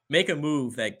make a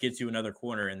move that gets you another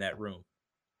corner in that room.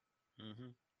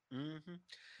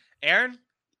 Aaron,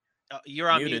 you're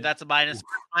on mute. That's a minus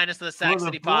to the Sac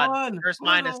City Pod. First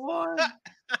minus.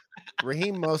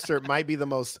 Raheem Mostert might be the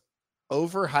most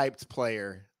overhyped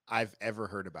player I've ever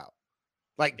heard about.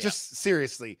 Like, just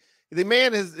seriously, the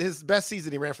man is his best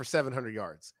season. He ran for 700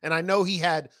 yards. And I know he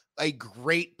had a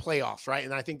great playoffs, right?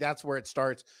 And I think that's where it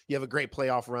starts. You have a great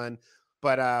playoff run,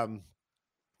 but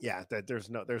yeah, there's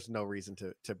no reason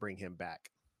to bring him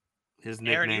back. His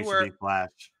nickname should be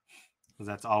Flash, because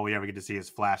that's all we ever get to see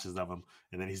is flashes of him,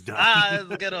 and then he's done. That's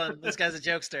a good one. This guy's a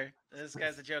jokester.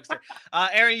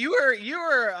 Aaron, you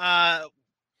were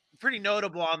pretty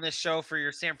notable on this show for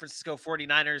your San Francisco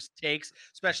 49ers takes,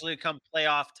 especially come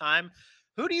playoff time.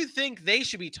 Who do you think they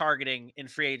should be targeting in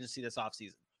free agency this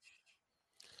offseason?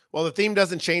 Well, the theme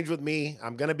doesn't change with me.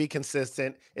 I'm going to be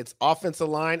consistent. It's offensive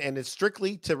line, and it's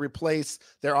strictly to replace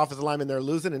their offensive lineman they're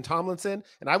losing in Tomlinson.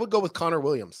 And I would go with Connor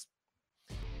Williams.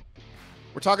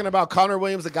 We're talking about Connor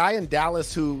Williams, a guy in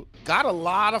Dallas who got a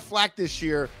lot of flack this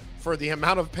year for the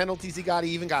amount of penalties he got.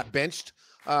 He even got benched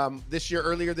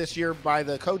earlier this year by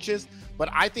the coaches. But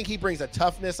I think he brings a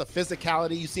toughness, a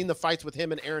physicality. You've seen the fights with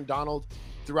him and Aaron Donald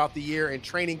throughout the year in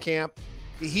training camp.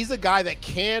 He's a guy that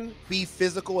can be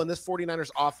physical, and this 49ers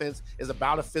offense is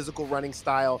about a physical running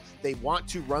style. They want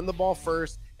to run the ball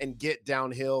first and get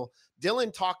downhill.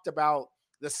 Dylan talked about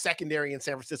the secondary in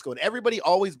San Francisco, and everybody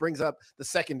always brings up the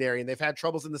secondary, and they've had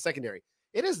troubles in the secondary.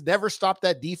 It has never stopped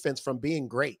that defense from being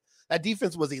great. That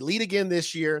defense was elite again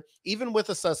this year, even with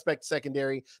a suspect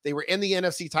secondary. They were in the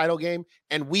NFC title game,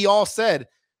 and we all said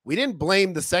we didn't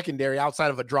blame the secondary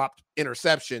outside of a dropped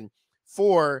interception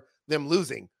for them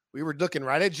losing. We were looking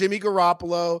right at Jimmy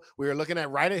Garoppolo. We were looking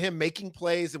right at him making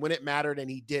plays when it mattered, and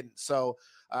he didn't. So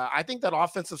I think that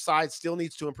offensive side still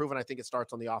needs to improve, and I think it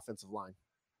starts on the offensive line.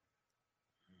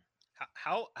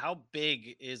 How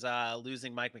big is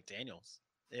losing Mike McDaniels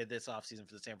this offseason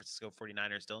for the San Francisco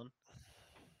 49ers, Dylan?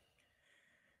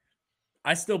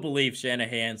 I still believe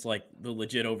Shanahan's like the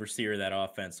legit overseer of that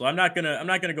offense. So I'm not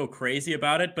gonna go crazy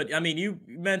about it. But I mean, you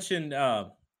mentioned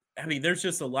there's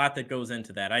just a lot that goes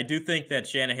into that. I do think that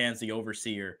Shanahan's the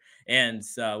overseer, and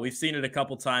we've seen it a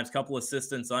couple times. Couple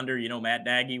assistants under, Matt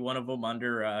Nagy, one of them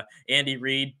under Andy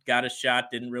Reid, got a shot,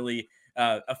 didn't really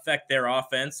affect their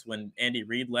offense when Andy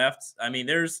Reid left. I mean,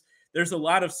 there's a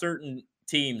lot of certain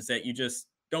teams that you just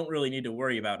don't really need to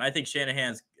worry about. And I think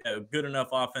Shanahan's a good enough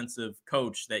offensive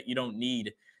coach that you don't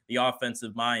need the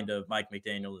offensive mind of Mike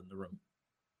McDaniel in the room.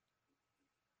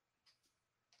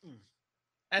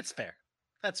 That's fair.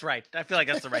 That's right. I feel like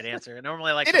that's the right answer. I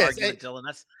normally like to argue with Dylan.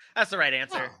 That's the right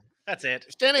answer. Oh. That's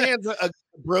it. Shanahan's a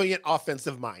brilliant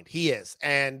offensive mind. He is.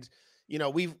 And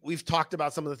we've talked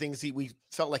about some of the things we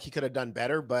felt like he could have done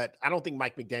better, but I don't think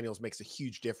Mike McDaniels makes a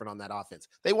huge difference on that offense.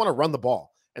 They want to run the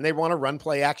ball, and they want to run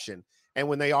play action. And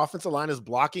when the offensive line is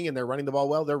blocking and they're running the ball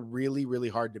well, they're really, really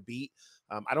hard to beat.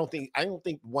 I don't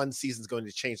think one season is going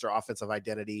to change their offensive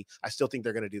identity. I still think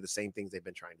they're going to do the same things they've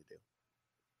been trying to do.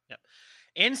 Yep.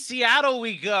 In Seattle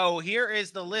we go. Here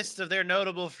is the list of their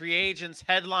notable free agents,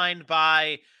 headlined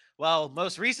by Well,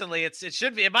 most recently, it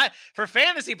should be. It might, for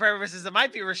fantasy purposes, it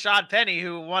might be Rashad Penny,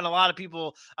 who won a lot of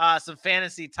people some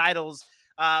fantasy titles.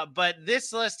 But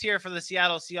this list here for the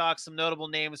Seattle Seahawks, some notable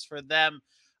names for them.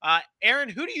 Aaron,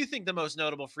 who do you think the most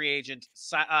notable free agent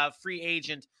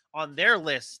on their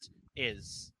list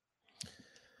is?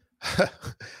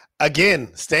 Again,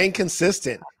 staying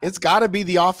consistent. It's got to be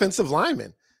the offensive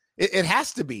lineman. It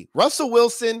has to be. Russell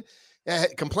Wilson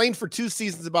complained for 2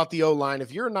 seasons about the O-line.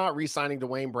 If you're not re-signing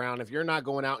Dwayne Brown, if you're not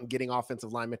going out and getting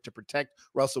offensive linemen to protect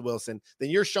Russell Wilson, then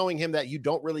you're showing him that you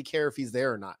don't really care if he's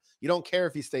there or not. You don't care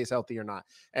if he stays healthy or not.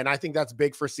 And I think that's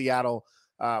big for Seattle.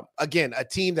 Again, a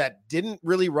team that didn't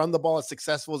really run the ball as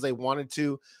successful as they wanted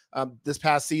to this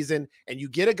past season. And you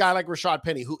get a guy like Rashad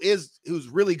Penny, who's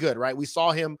really good, right? We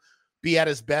saw him be at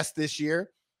his best this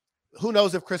year. Who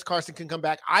knows if Chris Carson can come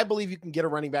back? I believe you can get a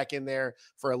running back in there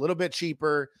for a little bit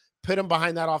cheaper, put him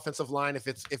behind that offensive line if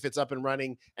it's up and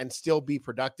running and still be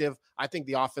productive. I think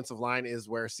the offensive line is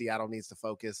where Seattle needs to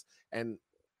focus. And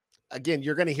again,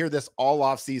 you're going to hear this all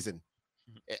off season.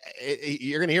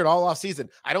 You're going to hear it all off season.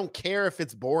 I don't care if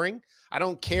it's boring. I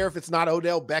don't care if it's not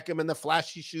Odell Beckham and the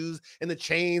flashy shoes and the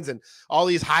chains and all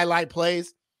these highlight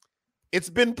plays. It's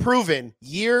been proven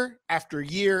year after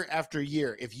year after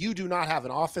year. If you do not have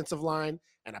an offensive line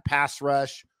and a pass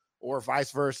rush or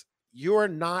vice versa, you're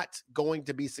not going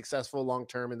to be successful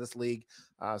long-term in this league.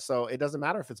 So it doesn't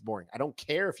matter if it's boring. I don't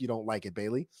care if you don't like it,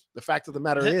 Bailey. The fact of the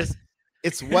matter is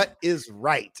it's what is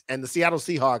right. And the Seattle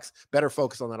Seahawks better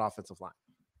focus on that offensive line.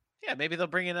 Yeah, maybe they'll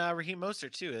bring in Raheem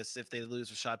Mostert too. If they lose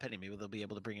Rashad Penny, maybe they'll be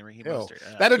able to bring in Raheem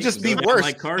Mostert. That'll just be worse.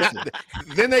 Like Carson.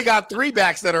 Then they got 3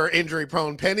 backs that are injury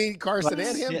prone: Penny, Carson,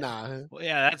 and him. Yeah. Nah. Well,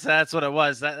 yeah, that's what it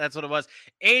was. That's what it was.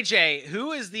 AJ,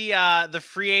 who is the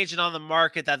free agent on the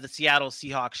market that the Seattle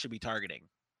Seahawks should be targeting?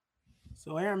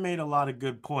 So Aaron made a lot of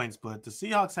good points, but the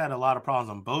Seahawks had a lot of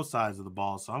problems on both sides of the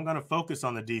ball. So I'm going to focus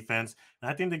on the defense. And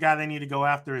I think the guy they need to go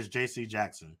after is J.C.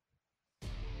 Jackson.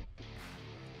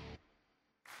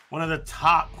 One of the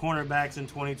top cornerbacks in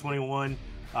 2021.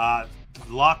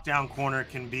 Lockdown corner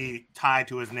can be tied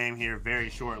to his name here very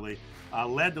shortly.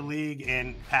 Led the league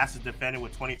in passes defended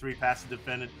with 23 passes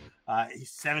defended.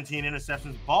 He's 17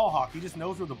 interceptions. Ball hawk. He just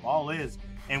knows where the ball is.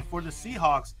 And for the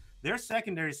Seahawks, their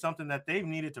secondary is something that they've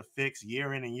needed to fix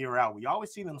year in and year out. We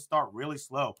always see them start really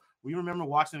slow. We remember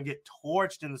watching them get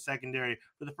torched in the secondary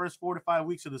for the first 4 to 5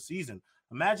 weeks of the season.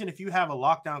 Imagine if you have a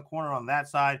lockdown corner on that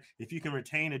side, if you can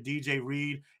retain a DJ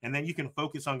Reed, and then you can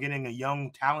focus on getting a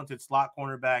young, talented slot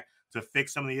cornerback to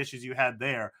fix some of the issues you had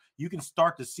there. You can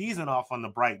start the season off on the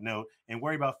bright note and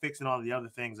worry about fixing all the other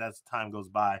things as time goes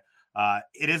by.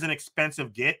 It is an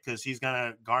expensive get because he's going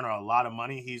to garner a lot of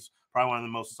money. He's probably one of the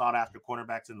most sought-after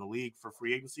cornerbacks in the league for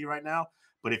free agency right now.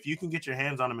 But if you can get your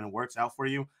hands on him and it works out for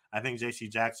you, I think J.C.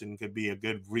 Jackson could be a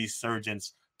good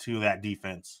resurgence to that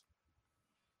defense.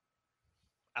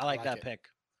 I like that pick.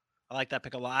 I like that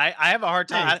pick a lot. I have a hard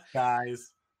time. Thanks,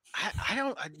 guys. I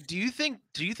don't. Do you think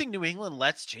New England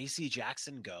lets J.C.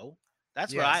 Jackson go?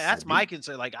 That's Yes, what that's my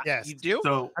concern. Like, Yes. you do?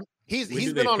 So He's When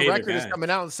do been they on pay the record as guy? coming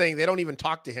out and saying they don't even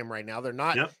talk to him right now. They're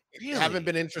not Really? haven't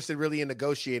been interested really in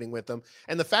negotiating with them.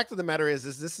 And the fact of the matter is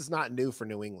this is not new for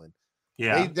New England.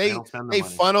 yeah, They don't spend the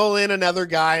money. funnel in another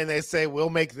guy and they say, we'll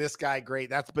make this guy great.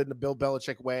 That's been the Bill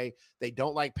Belichick way. They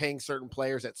don't like paying certain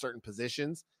players at certain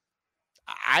positions.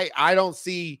 I don't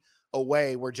see a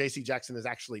way where J.C. Jackson is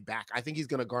actually back. I think he's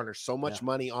going to garner so much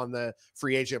money on the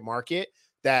free agent market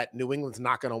that New England's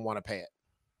not going to want to pay it.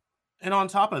 And on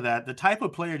top of that, the type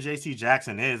of player J.C.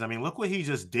 Jackson is, I mean, look what he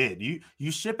just did.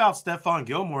 You ship out Stephon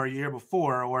Gilmore a year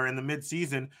before or in the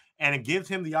midseason, and it gives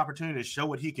him the opportunity to show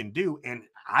what he can do. And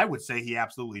I would say he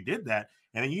absolutely did that.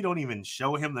 And then you don't even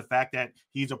show him the fact that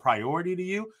he's a priority to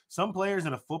you. Some players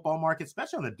in a football market,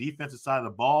 especially on the defensive side of the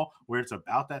ball, where it's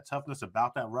about that toughness,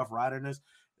 about that rough riderness,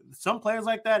 some players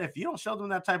like that, if you don't show them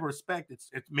that type of respect,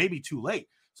 it's maybe too late.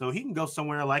 So he can go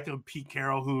somewhere like a Pete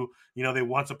Carroll, who, they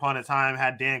once upon a time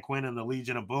had Dan Quinn in the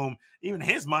Legion of Boom. Even in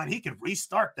his mind, he could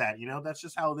restart that. That's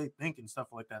just how they think and stuff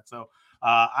like that. So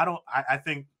I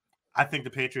think the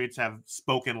Patriots have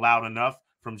spoken loud enough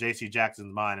from J.C.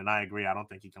 Jackson's mind, and I agree. I don't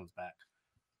think he comes back.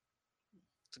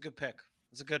 It's a good pick.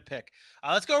 It's a good pick.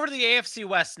 Let's go over to the AFC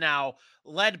West now,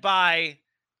 led by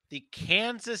the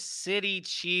Kansas City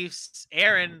Chiefs.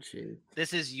 Aaron,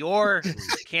 this is your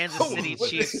Kansas City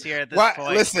Chiefs here at this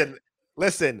point.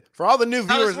 Listen. For all the new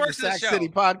How this viewers of the works in the Sack show. City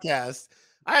podcast,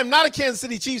 I am not a Kansas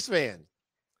City Chiefs fan,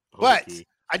 but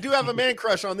I do have a man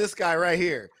crush on this guy right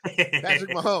here,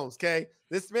 Patrick Mahomes. Okay,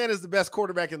 this man is the best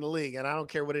quarterback in the league, and I don't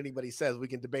care what anybody says. We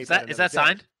can debate that. Is that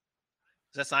signed?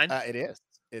 Is that signed? It is.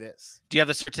 It is. Do you have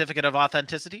the certificate of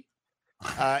authenticity?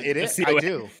 It is. I COA.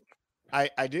 do.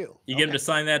 I do. You get him to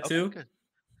sign that too? Good.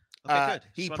 Okay, good.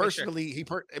 He Just wanna make sure. personally,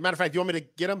 matter of fact, you want me to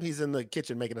get him? He's in the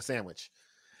kitchen making a sandwich.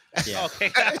 Yeah.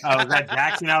 Okay. Oh, is that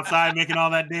Jackson outside making all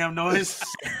that damn noise?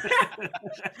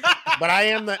 But I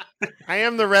am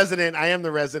the resident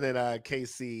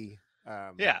KC.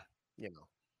 Yeah.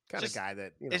 Kind of guy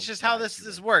that it's just how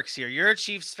this works here. You're a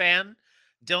Chiefs fan.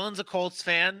 Dylan's a Colts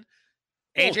fan.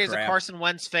 AJ's a Carson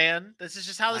Wentz fan. This is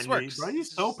just how this works. Bro, you're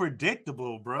so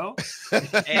predictable, bro.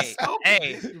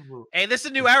 Hey, this is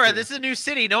a new era. This is a new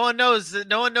city. No one knows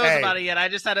about it yet. I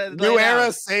just had a new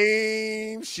era,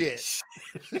 same shit.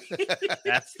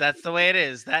 That's the way it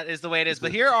is. That is the way it is.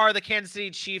 But here are the Kansas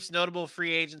City Chiefs notable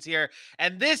free agents here.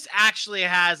 And this actually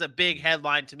has a big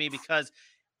headline to me because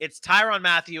it's Tyrann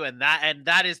Mathieu, and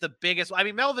that is the biggest. I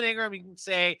mean, Melvin Ingram, you can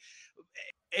say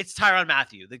it's Tyrann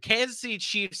Mathieu. The Kansas City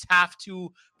Chiefs have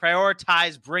to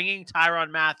prioritize bringing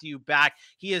Tyrann Mathieu back.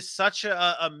 He is such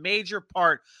a major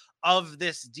part of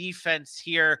this defense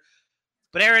here.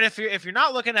 But Aaron, if you're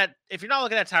not looking at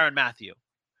Tyrann Mathieu,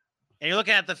 and you're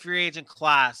looking at the free agent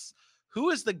class, who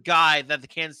is the guy that the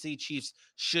Kansas City Chiefs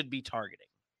should be targeting?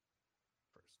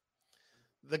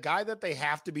 The guy that they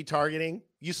have to be targeting,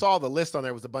 you saw the list on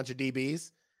there was a bunch of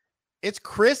DBs. It's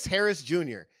Chris Harris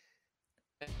Jr.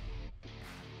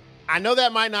 I know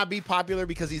that might not be popular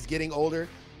because he's getting older,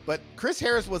 but Chris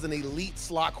Harris was an elite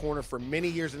slot corner for many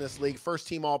years in this league. First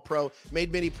team All-Pro,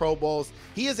 made many Pro Bowls.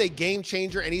 He is a game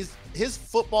changer, and his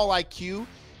football IQ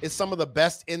is some of the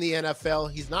best in the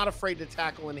NFL. He's not afraid to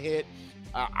tackle and hit.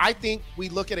 I think we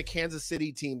look at a Kansas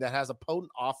City team that has a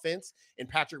potent offense in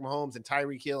Patrick Mahomes and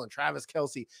Tyreek Hill and Travis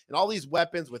Kelce and all these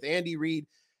weapons with Andy Reid.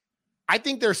 I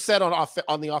think they're set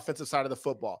on the offensive side of the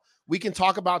football. We can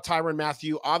talk about Tyrann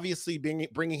Mathieu. Obviously,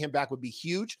 bringing him back would be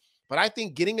huge. But I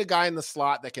think getting a guy in the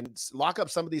slot that can lock up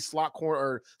some of these slot corner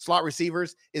or slot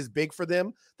receivers is big for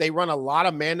them. They run a lot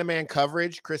of man-to-man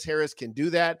coverage. Chris Harris can do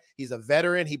that. He's a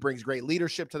veteran. He brings great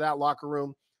leadership to that locker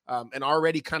room, an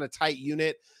already kind of tight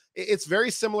unit. It's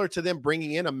very similar to them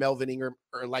bringing in a Melvin Ingram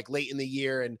or like late in the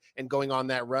year and going on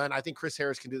that run. I think Chris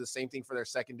Harris can do the same thing for their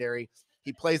secondary.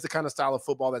 He plays the kind of style of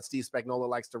football that Steve Spagnuolo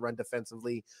likes to run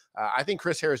defensively. I think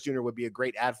Chris Harris Jr. would be a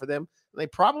great ad for them. They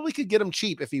probably could get him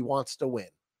cheap if he wants to win.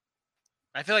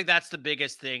 I feel like that's the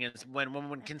biggest thing is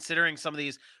when considering some of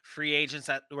these free agents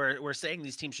that we're saying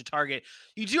these teams should target,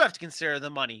 you do have to consider the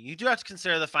money. You do have to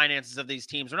consider the finances of these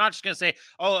teams. We're not just going to say,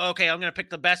 oh, okay, I'm going to pick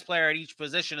the best player at each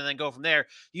position and then go from there.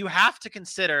 You have to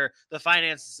consider the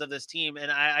finances of this team.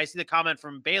 And I see the comment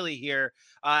from Bailey here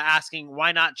asking,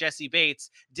 why not Jesse Bates?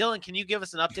 Dylan, can you give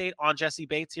us an update on Jesse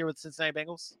Bates here with the Cincinnati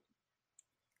Bengals?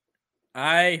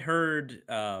 I heard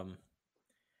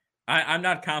I'm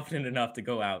not confident enough to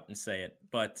go out and say it,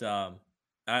 but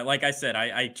like I said,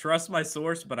 I trust my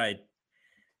source, but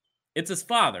it's his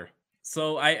father.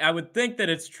 So I would think that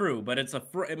it's true, but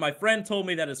my friend told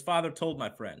me that his father told my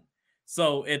friend.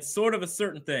 So it's sort of a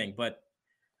certain thing, but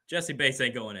Jesse Bates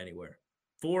ain't going anywhere.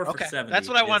 4 for 70. That's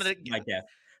what I wanted to get.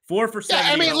 4 for 70.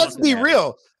 Yeah, I mean, let's be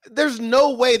real. There's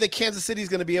no way that Kansas City is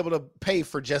going to be able to pay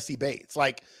for Jesse Bates.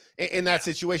 Like in that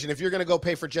situation, if you're going to go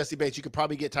pay for Jesse Bates, you could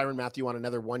probably get Tyrann Mathieu on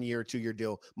another 1 year or 2 year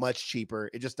deal, much cheaper.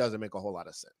 It just doesn't make a whole lot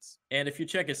of sense. And if you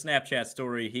check his Snapchat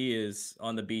story, he is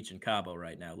on the beach in Cabo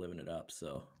right now, living it up.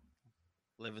 So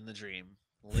living the dream.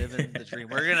 Living the dream.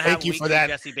 We're gonna have Thank you for that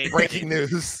Jesse Bates breaking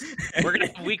news. We're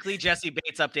gonna have weekly Jesse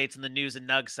Bates updates in the news and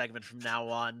nugs segment from now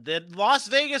on. The Las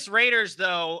Vegas Raiders,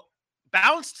 though,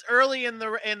 bounced early in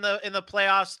the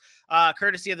playoffs,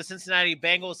 courtesy of the Cincinnati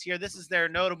Bengals here. This is their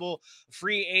notable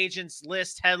free agents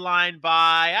list headlined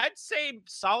by, I'd say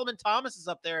Solomon Thomas is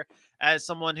up there as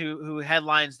someone who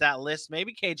headlines that list.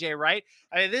 Maybe KJ Wright.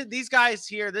 I mean, these guys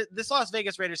here, this Las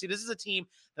Vegas Raiders team, this is a team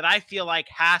that I feel like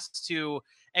has to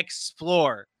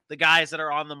explore the guys that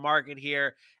are on the market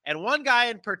here. And one guy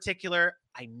in particular,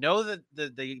 I know that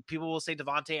the people will say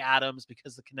Devontae Adams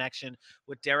because the connection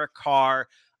with Derek Carr.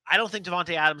 I don't think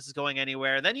Devontae Adams is going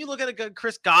anywhere. Then you look at a good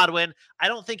Chris Godwin. I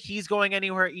don't think he's going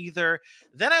anywhere either.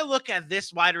 Then I look at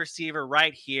this wide receiver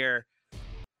right here,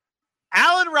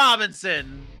 Allen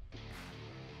Robinson.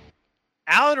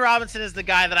 Allen Robinson is the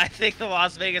guy that I think the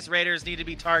Las Vegas Raiders need to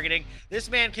be targeting. This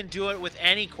man can do it with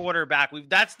any quarterback.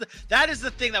 That is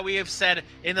the thing that we have said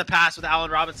in the past with Allen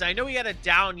Robinson. I know he had a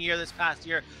down year this past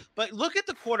year, but look at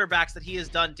the quarterbacks that he has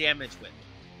done damage with.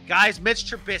 Guys, Mitch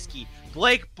Trubisky,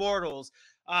 Blake Bortles,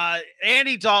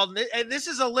 Andy Dalton, and this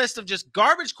is a list of just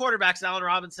garbage quarterbacks that Allen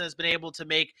Robinson has been able to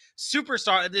make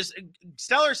superstar. This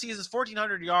stellar seasons,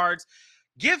 1,400 yards.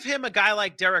 Give him a guy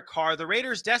like Derek Carr. The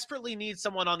Raiders desperately need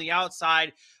someone on the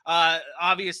outside.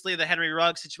 Obviously, the Henry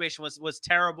Ruggs situation was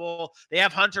terrible. They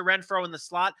have Hunter Renfrow in the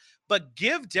slot, but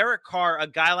give Derek Carr a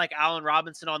guy like Allen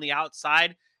Robinson on the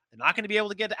outside. They're not going to be able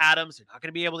to get Adams. They're not going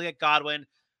to be able to get Godwin.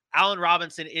 Allen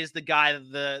Robinson is the guy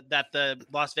that the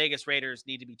Las Vegas Raiders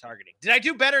need to be targeting. Did I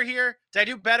do better here? Did I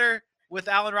do better with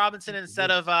Allen Robinson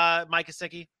instead of Mike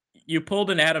Gesicki? You pulled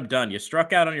an Adam Dunn. You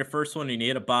struck out on your first one, and you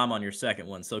hit a bomb on your second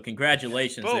one. So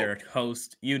congratulations there,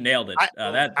 host. You nailed it.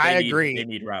 I agree. They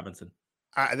need Robinson.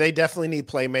 They definitely need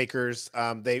playmakers.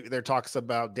 There talks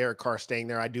about Derek Carr staying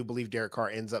there. I do believe Derek Carr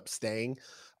ends up staying.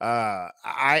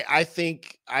 I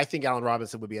think Allen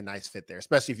Robinson would be a nice fit there,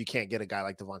 especially if you can't get a guy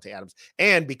like Devontae Adams.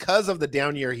 And because of the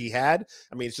down year he had,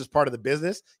 I mean, it's just part of the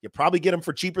business. You probably get him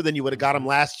for cheaper than you would have got him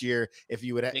last year if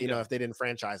you would, if they didn't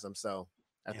franchise him. So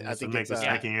I think it's the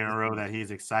second year in a row that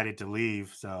he's excited to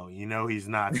leave. So he's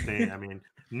not staying. I mean,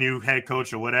 new head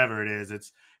coach or whatever it is,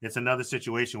 it's another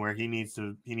situation where he needs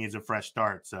a fresh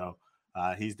start. So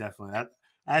he's definitely that.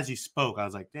 As he spoke, I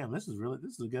was like, damn, this is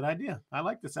a good idea. I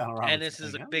like this Allen Robinson. And this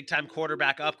is a big time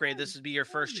quarterback upgrade. This would be your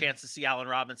first chance to see Allen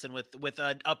Robinson with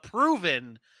a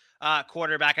proven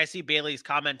quarterback. I see Bailey's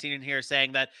commenting in here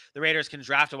saying that the Raiders can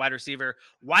draft a wide receiver.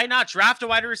 Why not draft a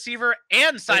wide receiver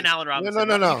and sign Allen Robinson?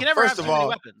 No. You can never First have of too many all,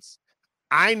 weapons.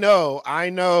 I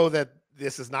know that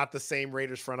this is not the same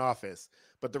Raiders front office,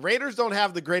 but the Raiders don't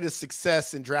have the greatest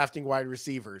success in drafting wide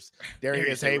receivers.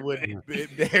 Darius Hayward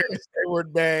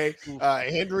Bay,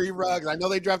 Henry Ruggs. I know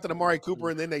they drafted Amari Cooper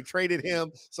and then they traded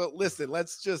him. So listen,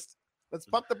 let's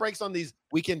pump the brakes on these.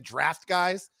 We can draft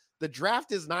guys. The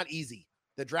draft is not easy.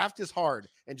 The draft is hard.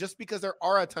 And just because there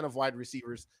are a ton of wide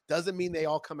receivers doesn't mean they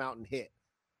all come out and hit.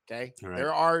 Okay. Right.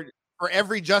 There are, for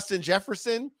every Justin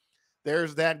Jefferson,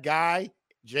 there's that guy,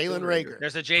 Jalen Reagor.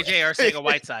 There's a JJ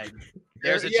Arcega-Whiteside.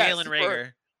 There's a Jalen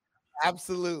Reagor.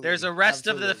 Absolutely. There's a rest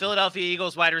of the Philadelphia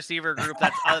Eagles wide receiver group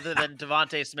that's other than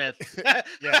Devontae Smith.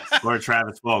 Yes. Or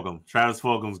Travis Fulgham. Travis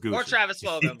Fulgham's Gucci. Or Travis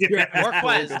Fulgham. Or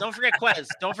Quez. Don't forget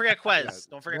Quez.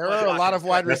 There are a lot of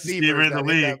wide receivers in the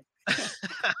league.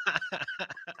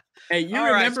 Hey,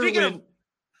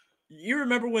 you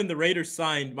remember when the Raiders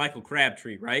signed Michael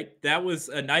Crabtree, right? That was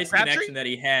a nice connection that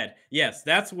he had. Yes,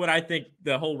 that's what I think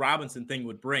the whole Robinson thing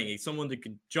would bring. He's someone that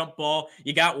could jump ball.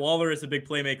 You got Waller as a big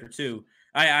playmaker too.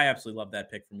 I absolutely love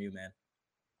that pick from you, man.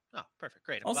 Oh, perfect.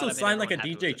 Great. Also sign like a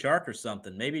DJ Chark or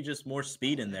something. Maybe just more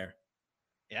speed in there.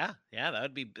 Yeah,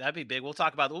 that'd be big. We'll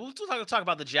talk about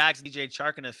the Jags and DJ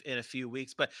Chark in a few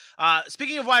weeks. But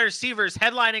speaking of wide receivers,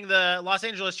 headlining the Los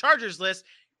Angeles Chargers list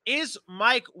is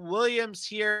Mike Williams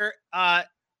here.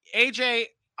 AJ,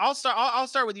 I'll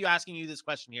start with you asking you this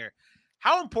question here.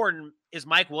 How important is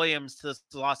Mike Williams to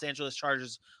the Los Angeles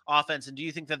Chargers offense, and do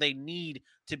you think that they need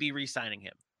to be re-signing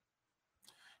him?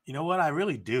 You know what? I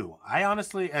really do. I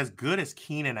honestly, as good as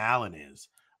Keenan Allen is,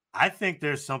 I think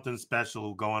there's something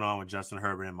special going on with Justin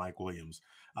Herbert and Mike Williams.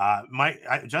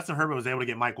 Justin Herbert was able to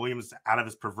get Mike Williams out of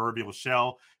his proverbial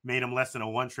shell, made him less than a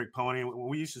one-trick pony.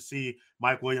 We used to see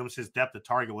Mike Williams, his depth of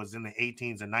target was in the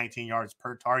 18s and 19 yards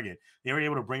per target. They were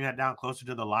able to bring that down closer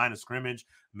to the line of scrimmage,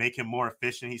 make him more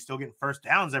efficient. He's still getting first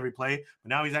downs every play, but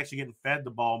now he's actually getting fed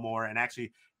the ball more and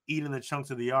actually eating the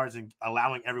chunks of the yards and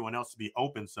allowing everyone else to be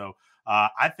open. So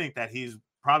I think that he's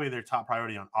probably their top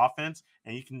priority on offense,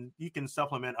 and you can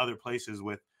supplement other places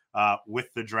with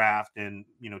the draft and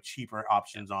cheaper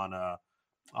options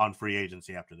on free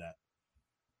agency after that.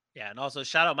 Yeah, and also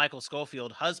shout out Michael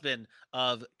Schofield, husband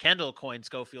of Kendall Coyne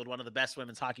Schofield, one of the best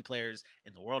women's hockey players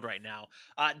in the world right now.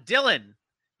 Dylan,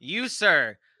 you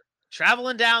sir,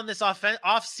 traveling down this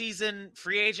off-season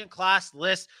free agent class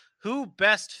list, who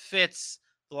best fits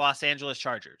the Los Angeles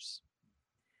Chargers?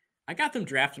 I got them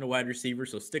drafting a wide receiver,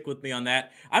 so stick with me on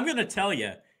that. I'm going to tell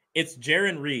you, it's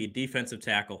Jarran Reed, defensive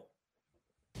tackle.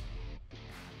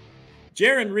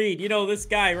 Jarran Reed, this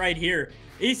guy right here,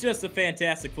 he's just a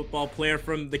fantastic football player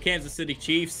from the Kansas City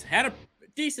Chiefs. Had a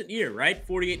decent year, right?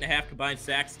 48.5 combined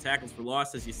sacks, tackles for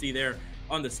loss, as you see there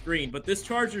on the screen. But this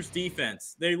Chargers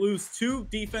defense, they lose two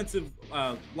defensive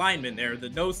linemen there, the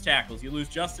nose tackles. You lose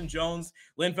Justin Jones,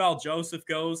 Linval Joseph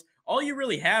goes. All you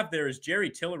really have there is Jerry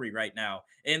Tillery right now.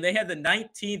 And they had the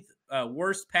 19th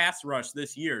worst pass rush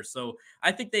this year. So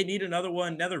I think they need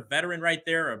another veteran right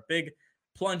there, a big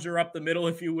plunger up the middle,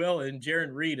 if you will. And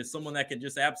Jarran Reed is someone that can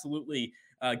just absolutely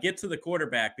get to the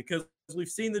quarterback, because we've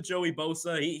seen the Joey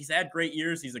Bosa. He's had great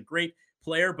years. He's a great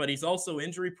player, but he's also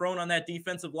injury prone on that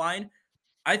defensive line.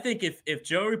 I think if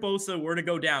Joey Bosa were to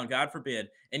go down, God forbid,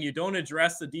 and you don't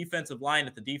address the defensive line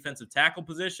at the defensive tackle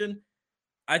position,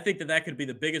 I think that could be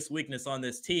the biggest weakness on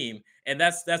this team. And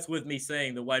that's with me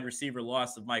saying the wide receiver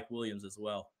loss of Mike Williams as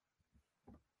well.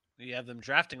 You have them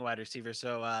drafting a wide receiver.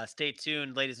 So stay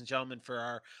tuned, ladies and gentlemen, for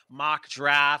our mock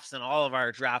drafts and all of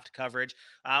our draft coverage.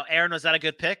 Aaron, was that a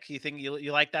good pick? You think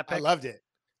you like that pick? I loved it.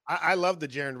 I love the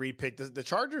Jaron Reed pick. The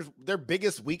Chargers, their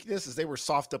biggest weakness is they were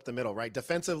soft up the middle, right?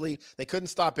 Defensively, they couldn't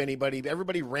stop anybody.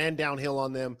 Everybody ran downhill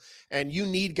on them. And you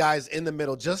need guys in the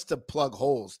middle just to plug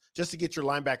holes, just to get your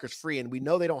linebackers free. And we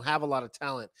know they don't have a lot of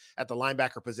talent at the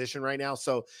linebacker position right now.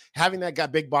 So having that guy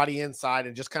big body inside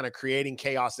and just kind of creating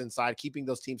chaos inside, keeping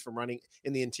those teams from running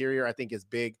in the interior, I think is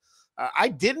big.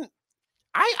 I want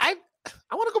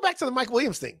to go back to the Mike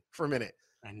Williams thing for a minute.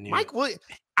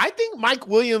 I think Mike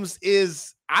Williams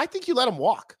I think you let him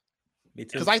walk. Me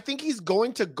too. Because I think he's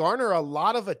going to garner a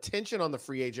lot of attention on the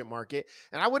free agent market,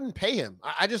 and I wouldn't pay him.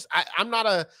 I'm not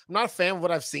a fan of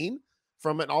what I've seen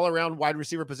from an all-around wide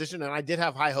receiver position, and I did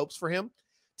have high hopes for him.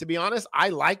 To be honest, I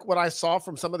like what I saw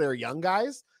from some of their young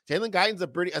guys. Jalen Guyton's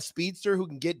a speedster who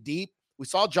can get deep. We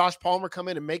saw Josh Palmer come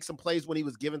in and make some plays when he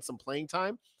was given some playing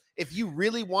time. If you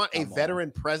really want a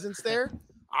veteran presence there,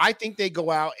 I think they go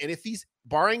out, and if he's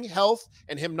barring health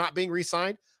and him not being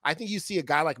re-signed, I think you see a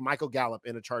guy like Michael Gallup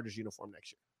in a Chargers uniform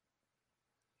next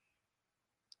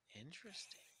year.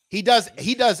 Interesting. He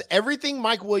does everything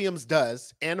Mike Williams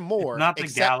does and more. It's not the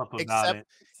Gallup about it.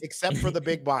 Except for the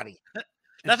big body.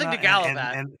 Nothing to Gallup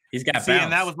at. And he's got see, bounce.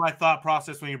 and that was my thought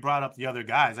process when you brought up the other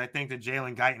guys. I think that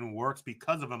Jalen Guyton works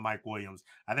because of a Mike Williams.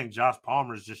 I think Josh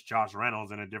Palmer is just Josh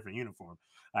Reynolds in a different uniform.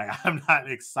 I'm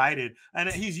not excited, and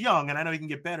he's young, and I know he can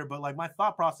get better. But like my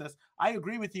thought process, I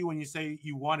agree with you when you say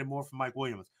you wanted more from Mike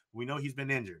Williams. We know he's been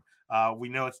injured. We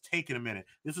know it's taken a minute.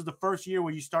 This was the first year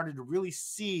where you started to really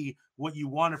see what you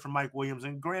wanted from Mike Williams.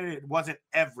 And granted, it wasn't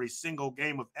every single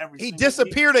game of every. He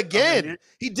disappeared again.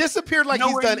 He disappeared like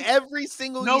he's done every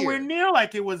single year. Nowhere near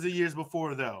like it was the years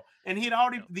before, though. And he had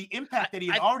already the impact that he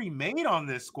had already made on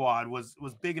this squad was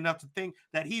big enough to think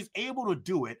that he's able to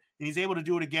do it, and he's able to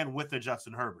do it again with the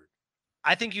Justin Herbert.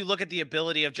 I think you look at the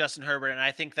ability of Justin Herbert, and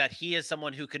I think that he is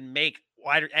someone who can make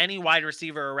any wide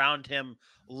receiver around him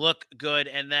look good,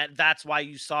 and that's why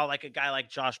you saw like a guy like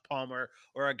Josh Palmer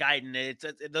or a Guyton. It's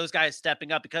those guys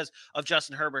stepping up because of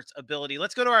Justin Herbert's ability.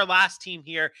 Let's go to our last team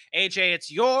here. AJ, it's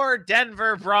your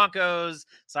Denver Broncos.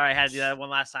 Sorry, I had to do that one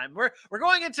last time. We're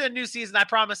going into a new season. I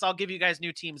promise I'll give you guys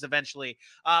new teams eventually.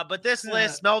 But this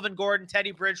list, Melvin Gordon,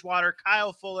 Teddy Bridgewater,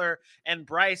 Kyle Fuller, and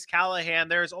Bryce Callahan.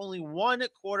 There's only one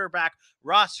quarterback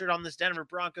rostered on this Denver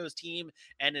Broncos team,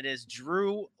 and it is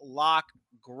Drew Lock.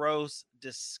 Gross,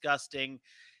 disgusting.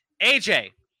 AJ,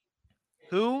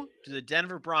 who do the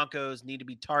Denver Broncos need to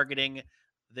be targeting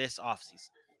this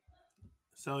offseason?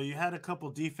 So you had a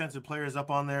couple defensive players up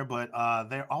on there, but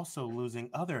they're also losing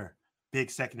other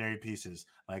big secondary pieces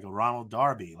like a Ronald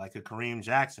Darby, like a Kareem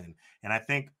Jackson. And I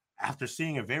think after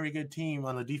seeing a very good team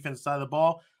on the defense side of the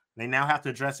ball, they now have to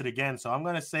address it again. So I'm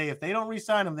going to say if they don't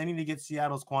re-sign him, they need to get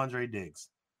Seattle's Quandre Diggs.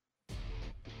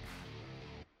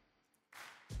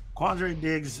 Quandre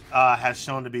Diggs has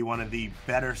shown to be one of the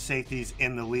better safeties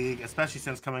in the league, especially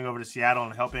since coming over to Seattle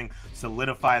and helping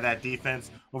solidify that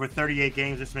defense. Over 38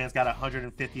 games, this man's got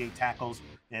 158 tackles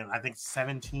and I think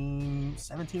 17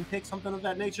 picks, something of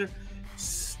that nature.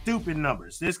 Stupid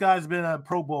numbers. This guy's been a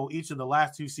Pro Bowl each of the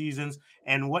last 2 seasons,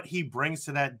 and what he brings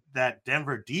to that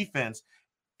Denver defense,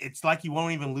 it's like you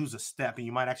won't even lose a step, and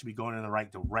you might actually be going in the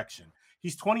right direction.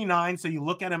 He's 29, so you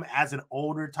look at him as an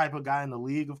older type of guy in the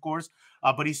league, of course,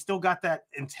 but he's still got that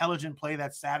intelligent play,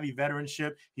 that savvy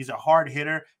veteranship. He's a hard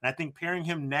hitter, and I think pairing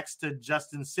him next to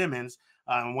Justin Simmons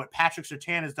and what Patrick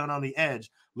Surtain has done on the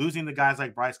edge, losing the guys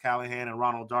like Bryce Callahan and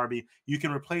Ronald Darby, you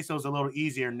can replace those a little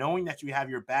easier, knowing that you have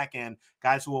your back end,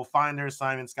 guys who will find their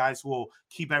assignments, guys who will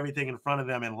keep everything in front of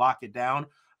them and lock it down.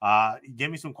 Give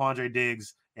me some Quandre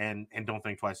Diggs, and don't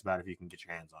think twice about it if you can get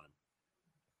your hands on him.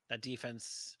 That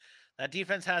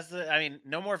defense has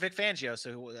no more Vic Fangio,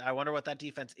 so I wonder what that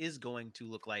defense is going to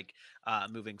look like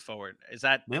moving forward.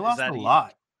 They lost a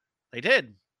lot. They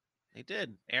did.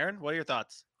 Aaron, what are your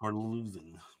thoughts? Or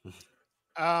losing.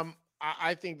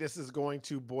 I think this is going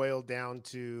to boil down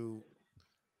to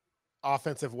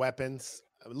offensive weapons.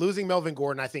 Losing Melvin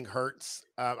Gordon, I think, hurts.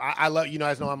 I love, you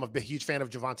guys know I'm a huge fan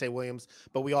of Javonte Williams,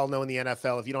 but we all know in the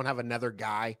NFL, if you don't have another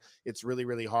guy, it's really,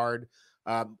 really hard.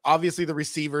 Obviously the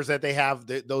receivers that they have,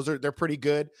 they're pretty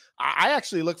good. I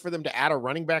actually look for them to add a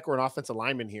running back or an offensive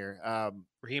lineman here.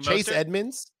 Chase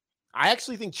Edmonds. I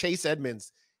actually think Chase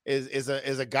Edmonds is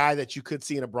a guy that you could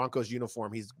see in a Broncos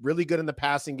uniform. He's really good in the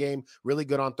passing game, really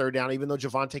good on third down. Even though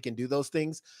Javonte can do those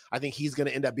things, I think he's going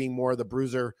to end up being more of the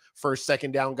bruiser, first,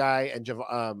 second down guy,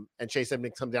 and Chase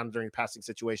Edmonds come down during passing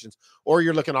situations. Or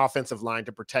you're looking offensive line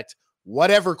to protect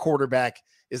whatever quarterback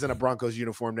is in a Broncos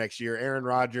uniform next year. Aaron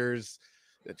Rodgers,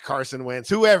 Carson Wentz,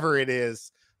 whoever it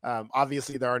is.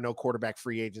 Obviously, there are no quarterback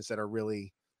free agents that are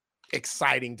really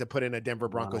exciting to put in a Denver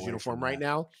Broncos uniform right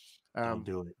now. Don't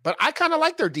do it. But I kind of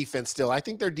like their defense still. I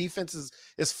think their defense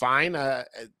is fine.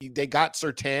 They got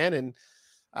Surtain, and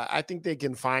I think they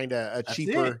can find a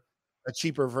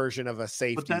cheaper version of a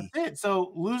safety. But that's it.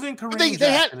 So losing Kareem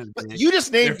Jackson you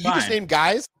just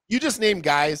named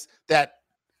guys that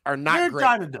are not great.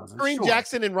 Kareem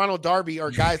Jackson and Ronald Darby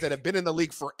are guys that have been in the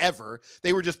league forever.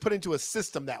 They were just put into a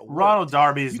system that worked. Ronald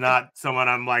Darby is not someone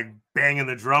I'm like banging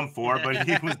the drum for, but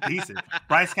he was decent.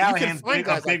 Bryce Callahan's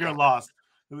a bigger loss.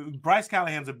 Bryce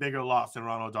Callahan's a bigger loss than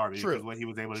Ronald Darby because what he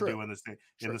was able to do in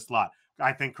the slot.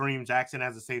 I think Kareem Jackson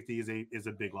as a safety is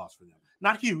a big loss for them.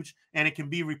 Not huge, and it can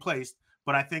be replaced,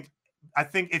 but I think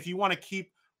if you want to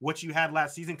keep what you had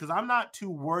last season, because I'm not too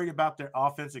worried about their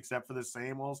offense except for the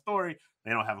same old story.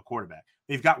 They don't have a quarterback.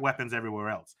 They've got weapons everywhere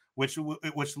else, which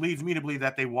leads me to believe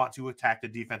that they want to attack the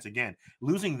defense again.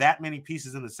 Losing that many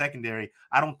pieces in the secondary,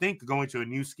 I don't think going to a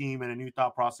new scheme and a new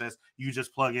thought process, you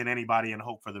just plug in anybody and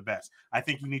hope for the best. I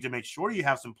think you need to make sure you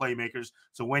have some playmakers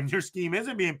so when your scheme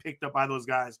isn't being picked up by those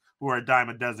guys who are a dime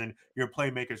a dozen, your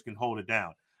playmakers can hold it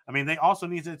down. I mean, they also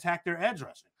need to attack their edge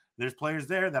rushing. There's players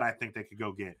there that I think they could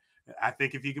go get. I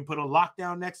think if you can put a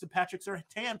lockdown next to Patrick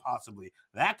Surtain, possibly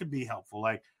that could be helpful.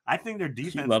 Like I think their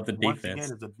defense, once again,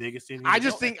 is the biggest thing. I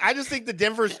just think the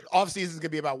Denver's offseason is going to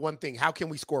be about one thing: how can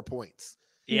we score points?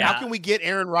 Yeah. How can we get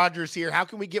Aaron Rodgers here? How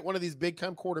can we get one of these big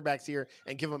time quarterbacks here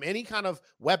and give them any kind of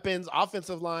weapons,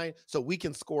 offensive line, so we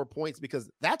can score points?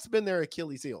 Because that's been their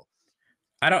Achilles heel.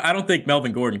 I don't think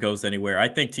Melvin Gordon goes anywhere. I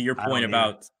think to your point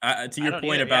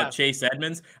about Chase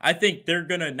Edmonds, I think they're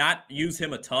gonna not use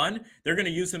him a ton. They're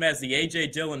gonna use him as the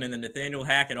AJ Dillon and the Nathaniel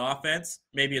Hackett offense.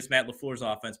 Maybe it's Matt LaFleur's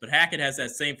offense, but Hackett has that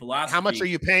same philosophy. How much are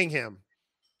you paying him?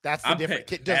 That's the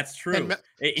difference. That's true.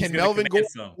 Can Melvin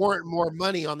Gordon warrant more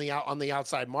money on the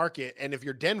outside market? And if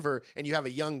you're Denver and you have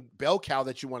a young bell cow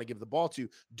that you want to give the ball to,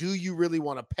 do you really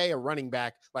want to pay a running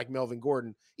back like Melvin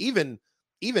Gordon even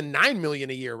 $9 million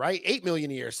a year, right? $8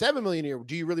 million a year, $7 million a year.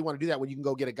 Do you really want to do that when you can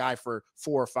go get a guy for $4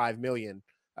 or $5 million?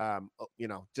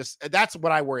 Just that's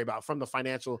what I worry about from the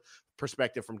financial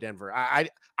perspective from Denver. I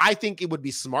think it would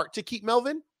be smart to keep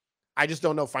Melvin. I just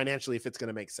don't know financially if it's going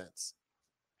to make sense.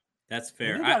 That's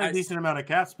fair. They got a decent amount of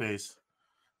cap space.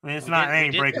 I mean, they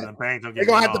ain't breaking the bank. They're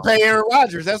going to have to pay Aaron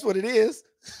Rodgers. That's what it is.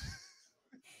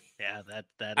 Yeah, that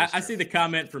is I see the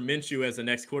comment from Minshew as the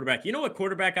next quarterback. You know what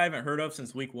quarterback I haven't heard of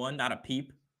since week 1? Not a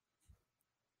peep.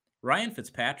 Ryan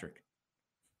Fitzpatrick.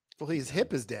 Well, his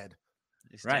hip is dead.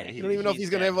 Right. You don't even know if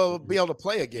he's going to be able to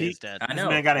play again. He's dead. I know.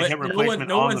 This man got a hip replacement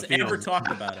no one's ever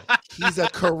talked about it. He's a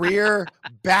career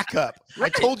backup.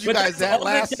 Right. I told you guys that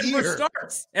last year.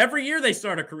 Every year they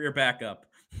start a career backup.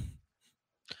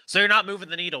 So you're not moving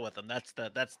the needle with them. That's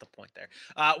the point there.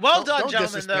 Well done,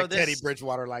 gentlemen. Though Teddy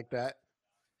Bridgewater like that.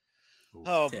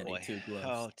 Oh Teddy boy! Two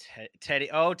Gloves. Teddy!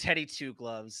 Oh, Teddy Two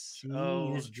Gloves!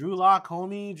 Oh, it's Drew Lock,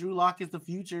 homie. Drew Lock is the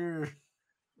future.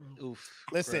 Oof!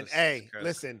 Listen,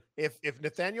 listen. If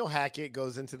Nathaniel Hackett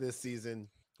goes into this season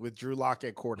with Drew Lock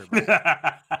at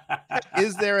quarterback,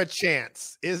 is there a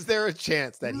chance? Is there a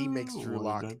chance that he makes Drew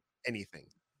Lock anything?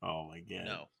 Oh my god!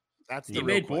 No. That's the he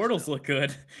made Bortles look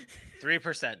good.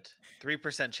 3%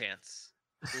 chance.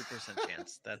 3%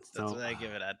 chance. That's what I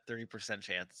give it at. 30%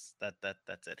 chance.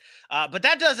 That's it. But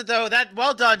that does it though. That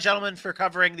well done, gentlemen, for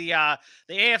covering the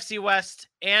AFC West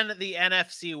and the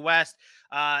NFC West.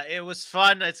 It was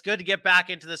fun. It's good to get back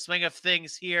into the swing of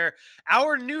things here.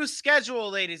 Our new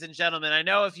schedule, ladies and gentlemen. I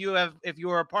know if you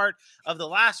were a part of the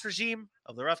last regime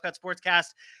of the Rough Cut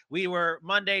Sportscast, we were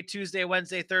Monday, Tuesday,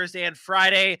 Wednesday, Thursday, and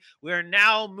Friday. We are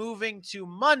now moving to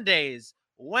Mondays,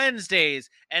 Wednesdays,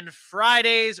 and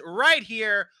Fridays right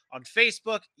here on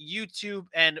Facebook, YouTube,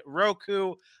 and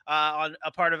Roku as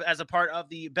a part of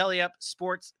the Belly Up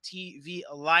Sports TV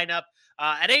lineup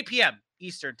at 8 p.m.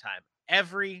 Eastern time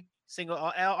every single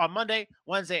on Monday,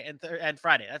 Wednesday, and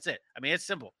Friday. That's it. I mean, it's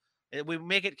simple. We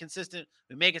make it consistent.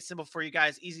 We make it simple for you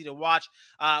guys, easy to watch.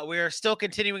 We're still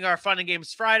continuing our Fun and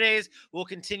Games Fridays. We'll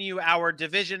continue our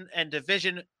division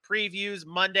previews.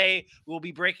 Monday, we'll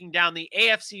be breaking down the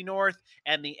AFC North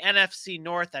and the NFC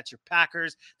North. That's your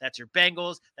Packers. That's your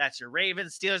Bengals. That's your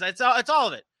Ravens, Steelers. It's all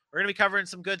of it. We're going to be covering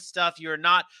some good stuff. You're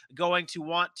not going to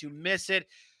want to miss it.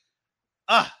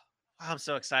 I'm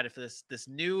so excited for this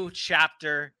new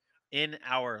chapter in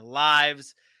our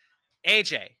lives.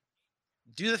 AJ,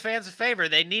 do the fans a favor.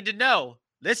 They need to know.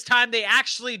 This time they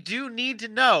actually do need to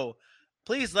know.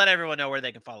 Please let everyone know where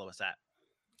they can follow us at.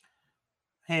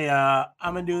 Hey,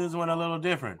 I'm going to do this one a little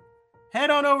different. Head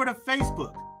on over to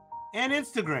Facebook and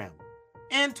Instagram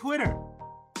and Twitter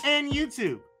and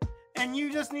YouTube and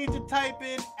you just need to type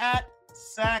in at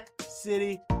Sac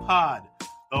City Pod,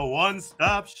 the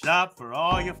one-stop shop for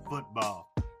all your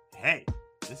football. Hey,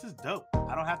 this is dope.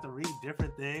 I don't have to read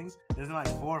different things. There's like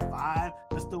 4 or 5,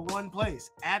 just the one place,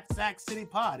 at Sac City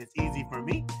Pod. It's easy for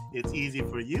me. It's easy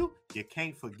for you. You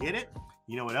can't forget it.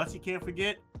 You know what else you can't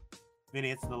forget?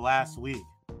 Vinny, it's the last week.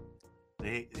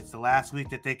 It's the last week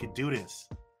that they could do this.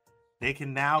 They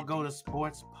can now go to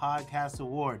Sports Podcast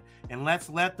Award. And let's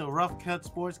let the Rough Cut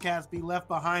Sportscast be left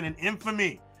behind in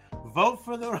infamy. Vote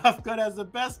for the Rough Cut as the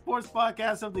best sports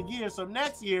podcast of the year. So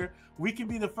next year, we can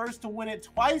be the first to win it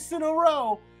twice in a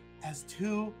row as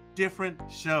 2 different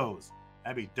shows.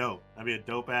 That'd be dope. That'd be a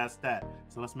dope-ass stat.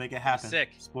 So let's make it happen.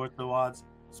 Sick. Sports Awards,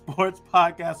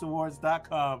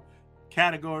 sportspodcastawards.com.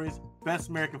 Categories, Best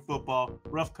American Football,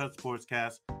 Rough Cut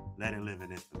Sportscast. Let it live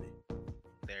in infamy.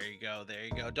 There you go. There you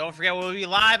go. Don't forget, we'll be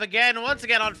live once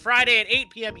again on Friday at 8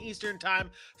 p.m. Eastern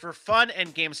time for Fun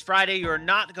and Games Friday. You're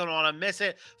not going to want to miss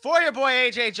it. For your boy,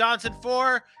 AJ Johnson,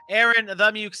 for Aaron, the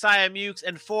Mukesiah Mukes,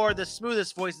 and for the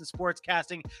smoothest voice in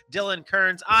sportscasting, Dylan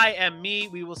Kearns, I am me.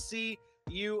 We will see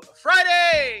you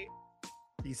Friday.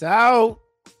 Peace out.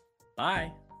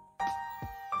 Bye.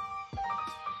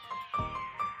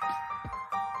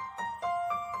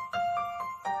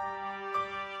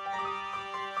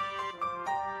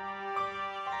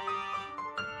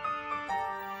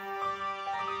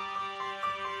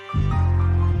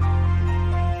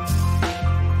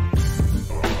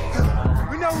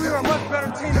 We were a much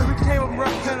better team and we came up and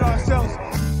represented ourselves.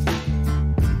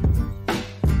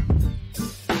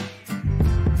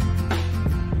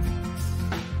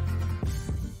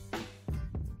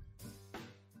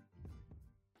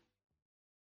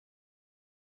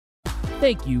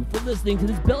 Thank you for listening to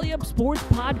this Belly Up Sports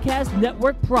Podcast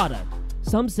Network product.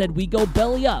 Some said we go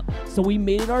belly up, so we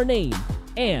made it our name,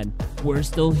 and we're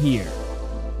still here.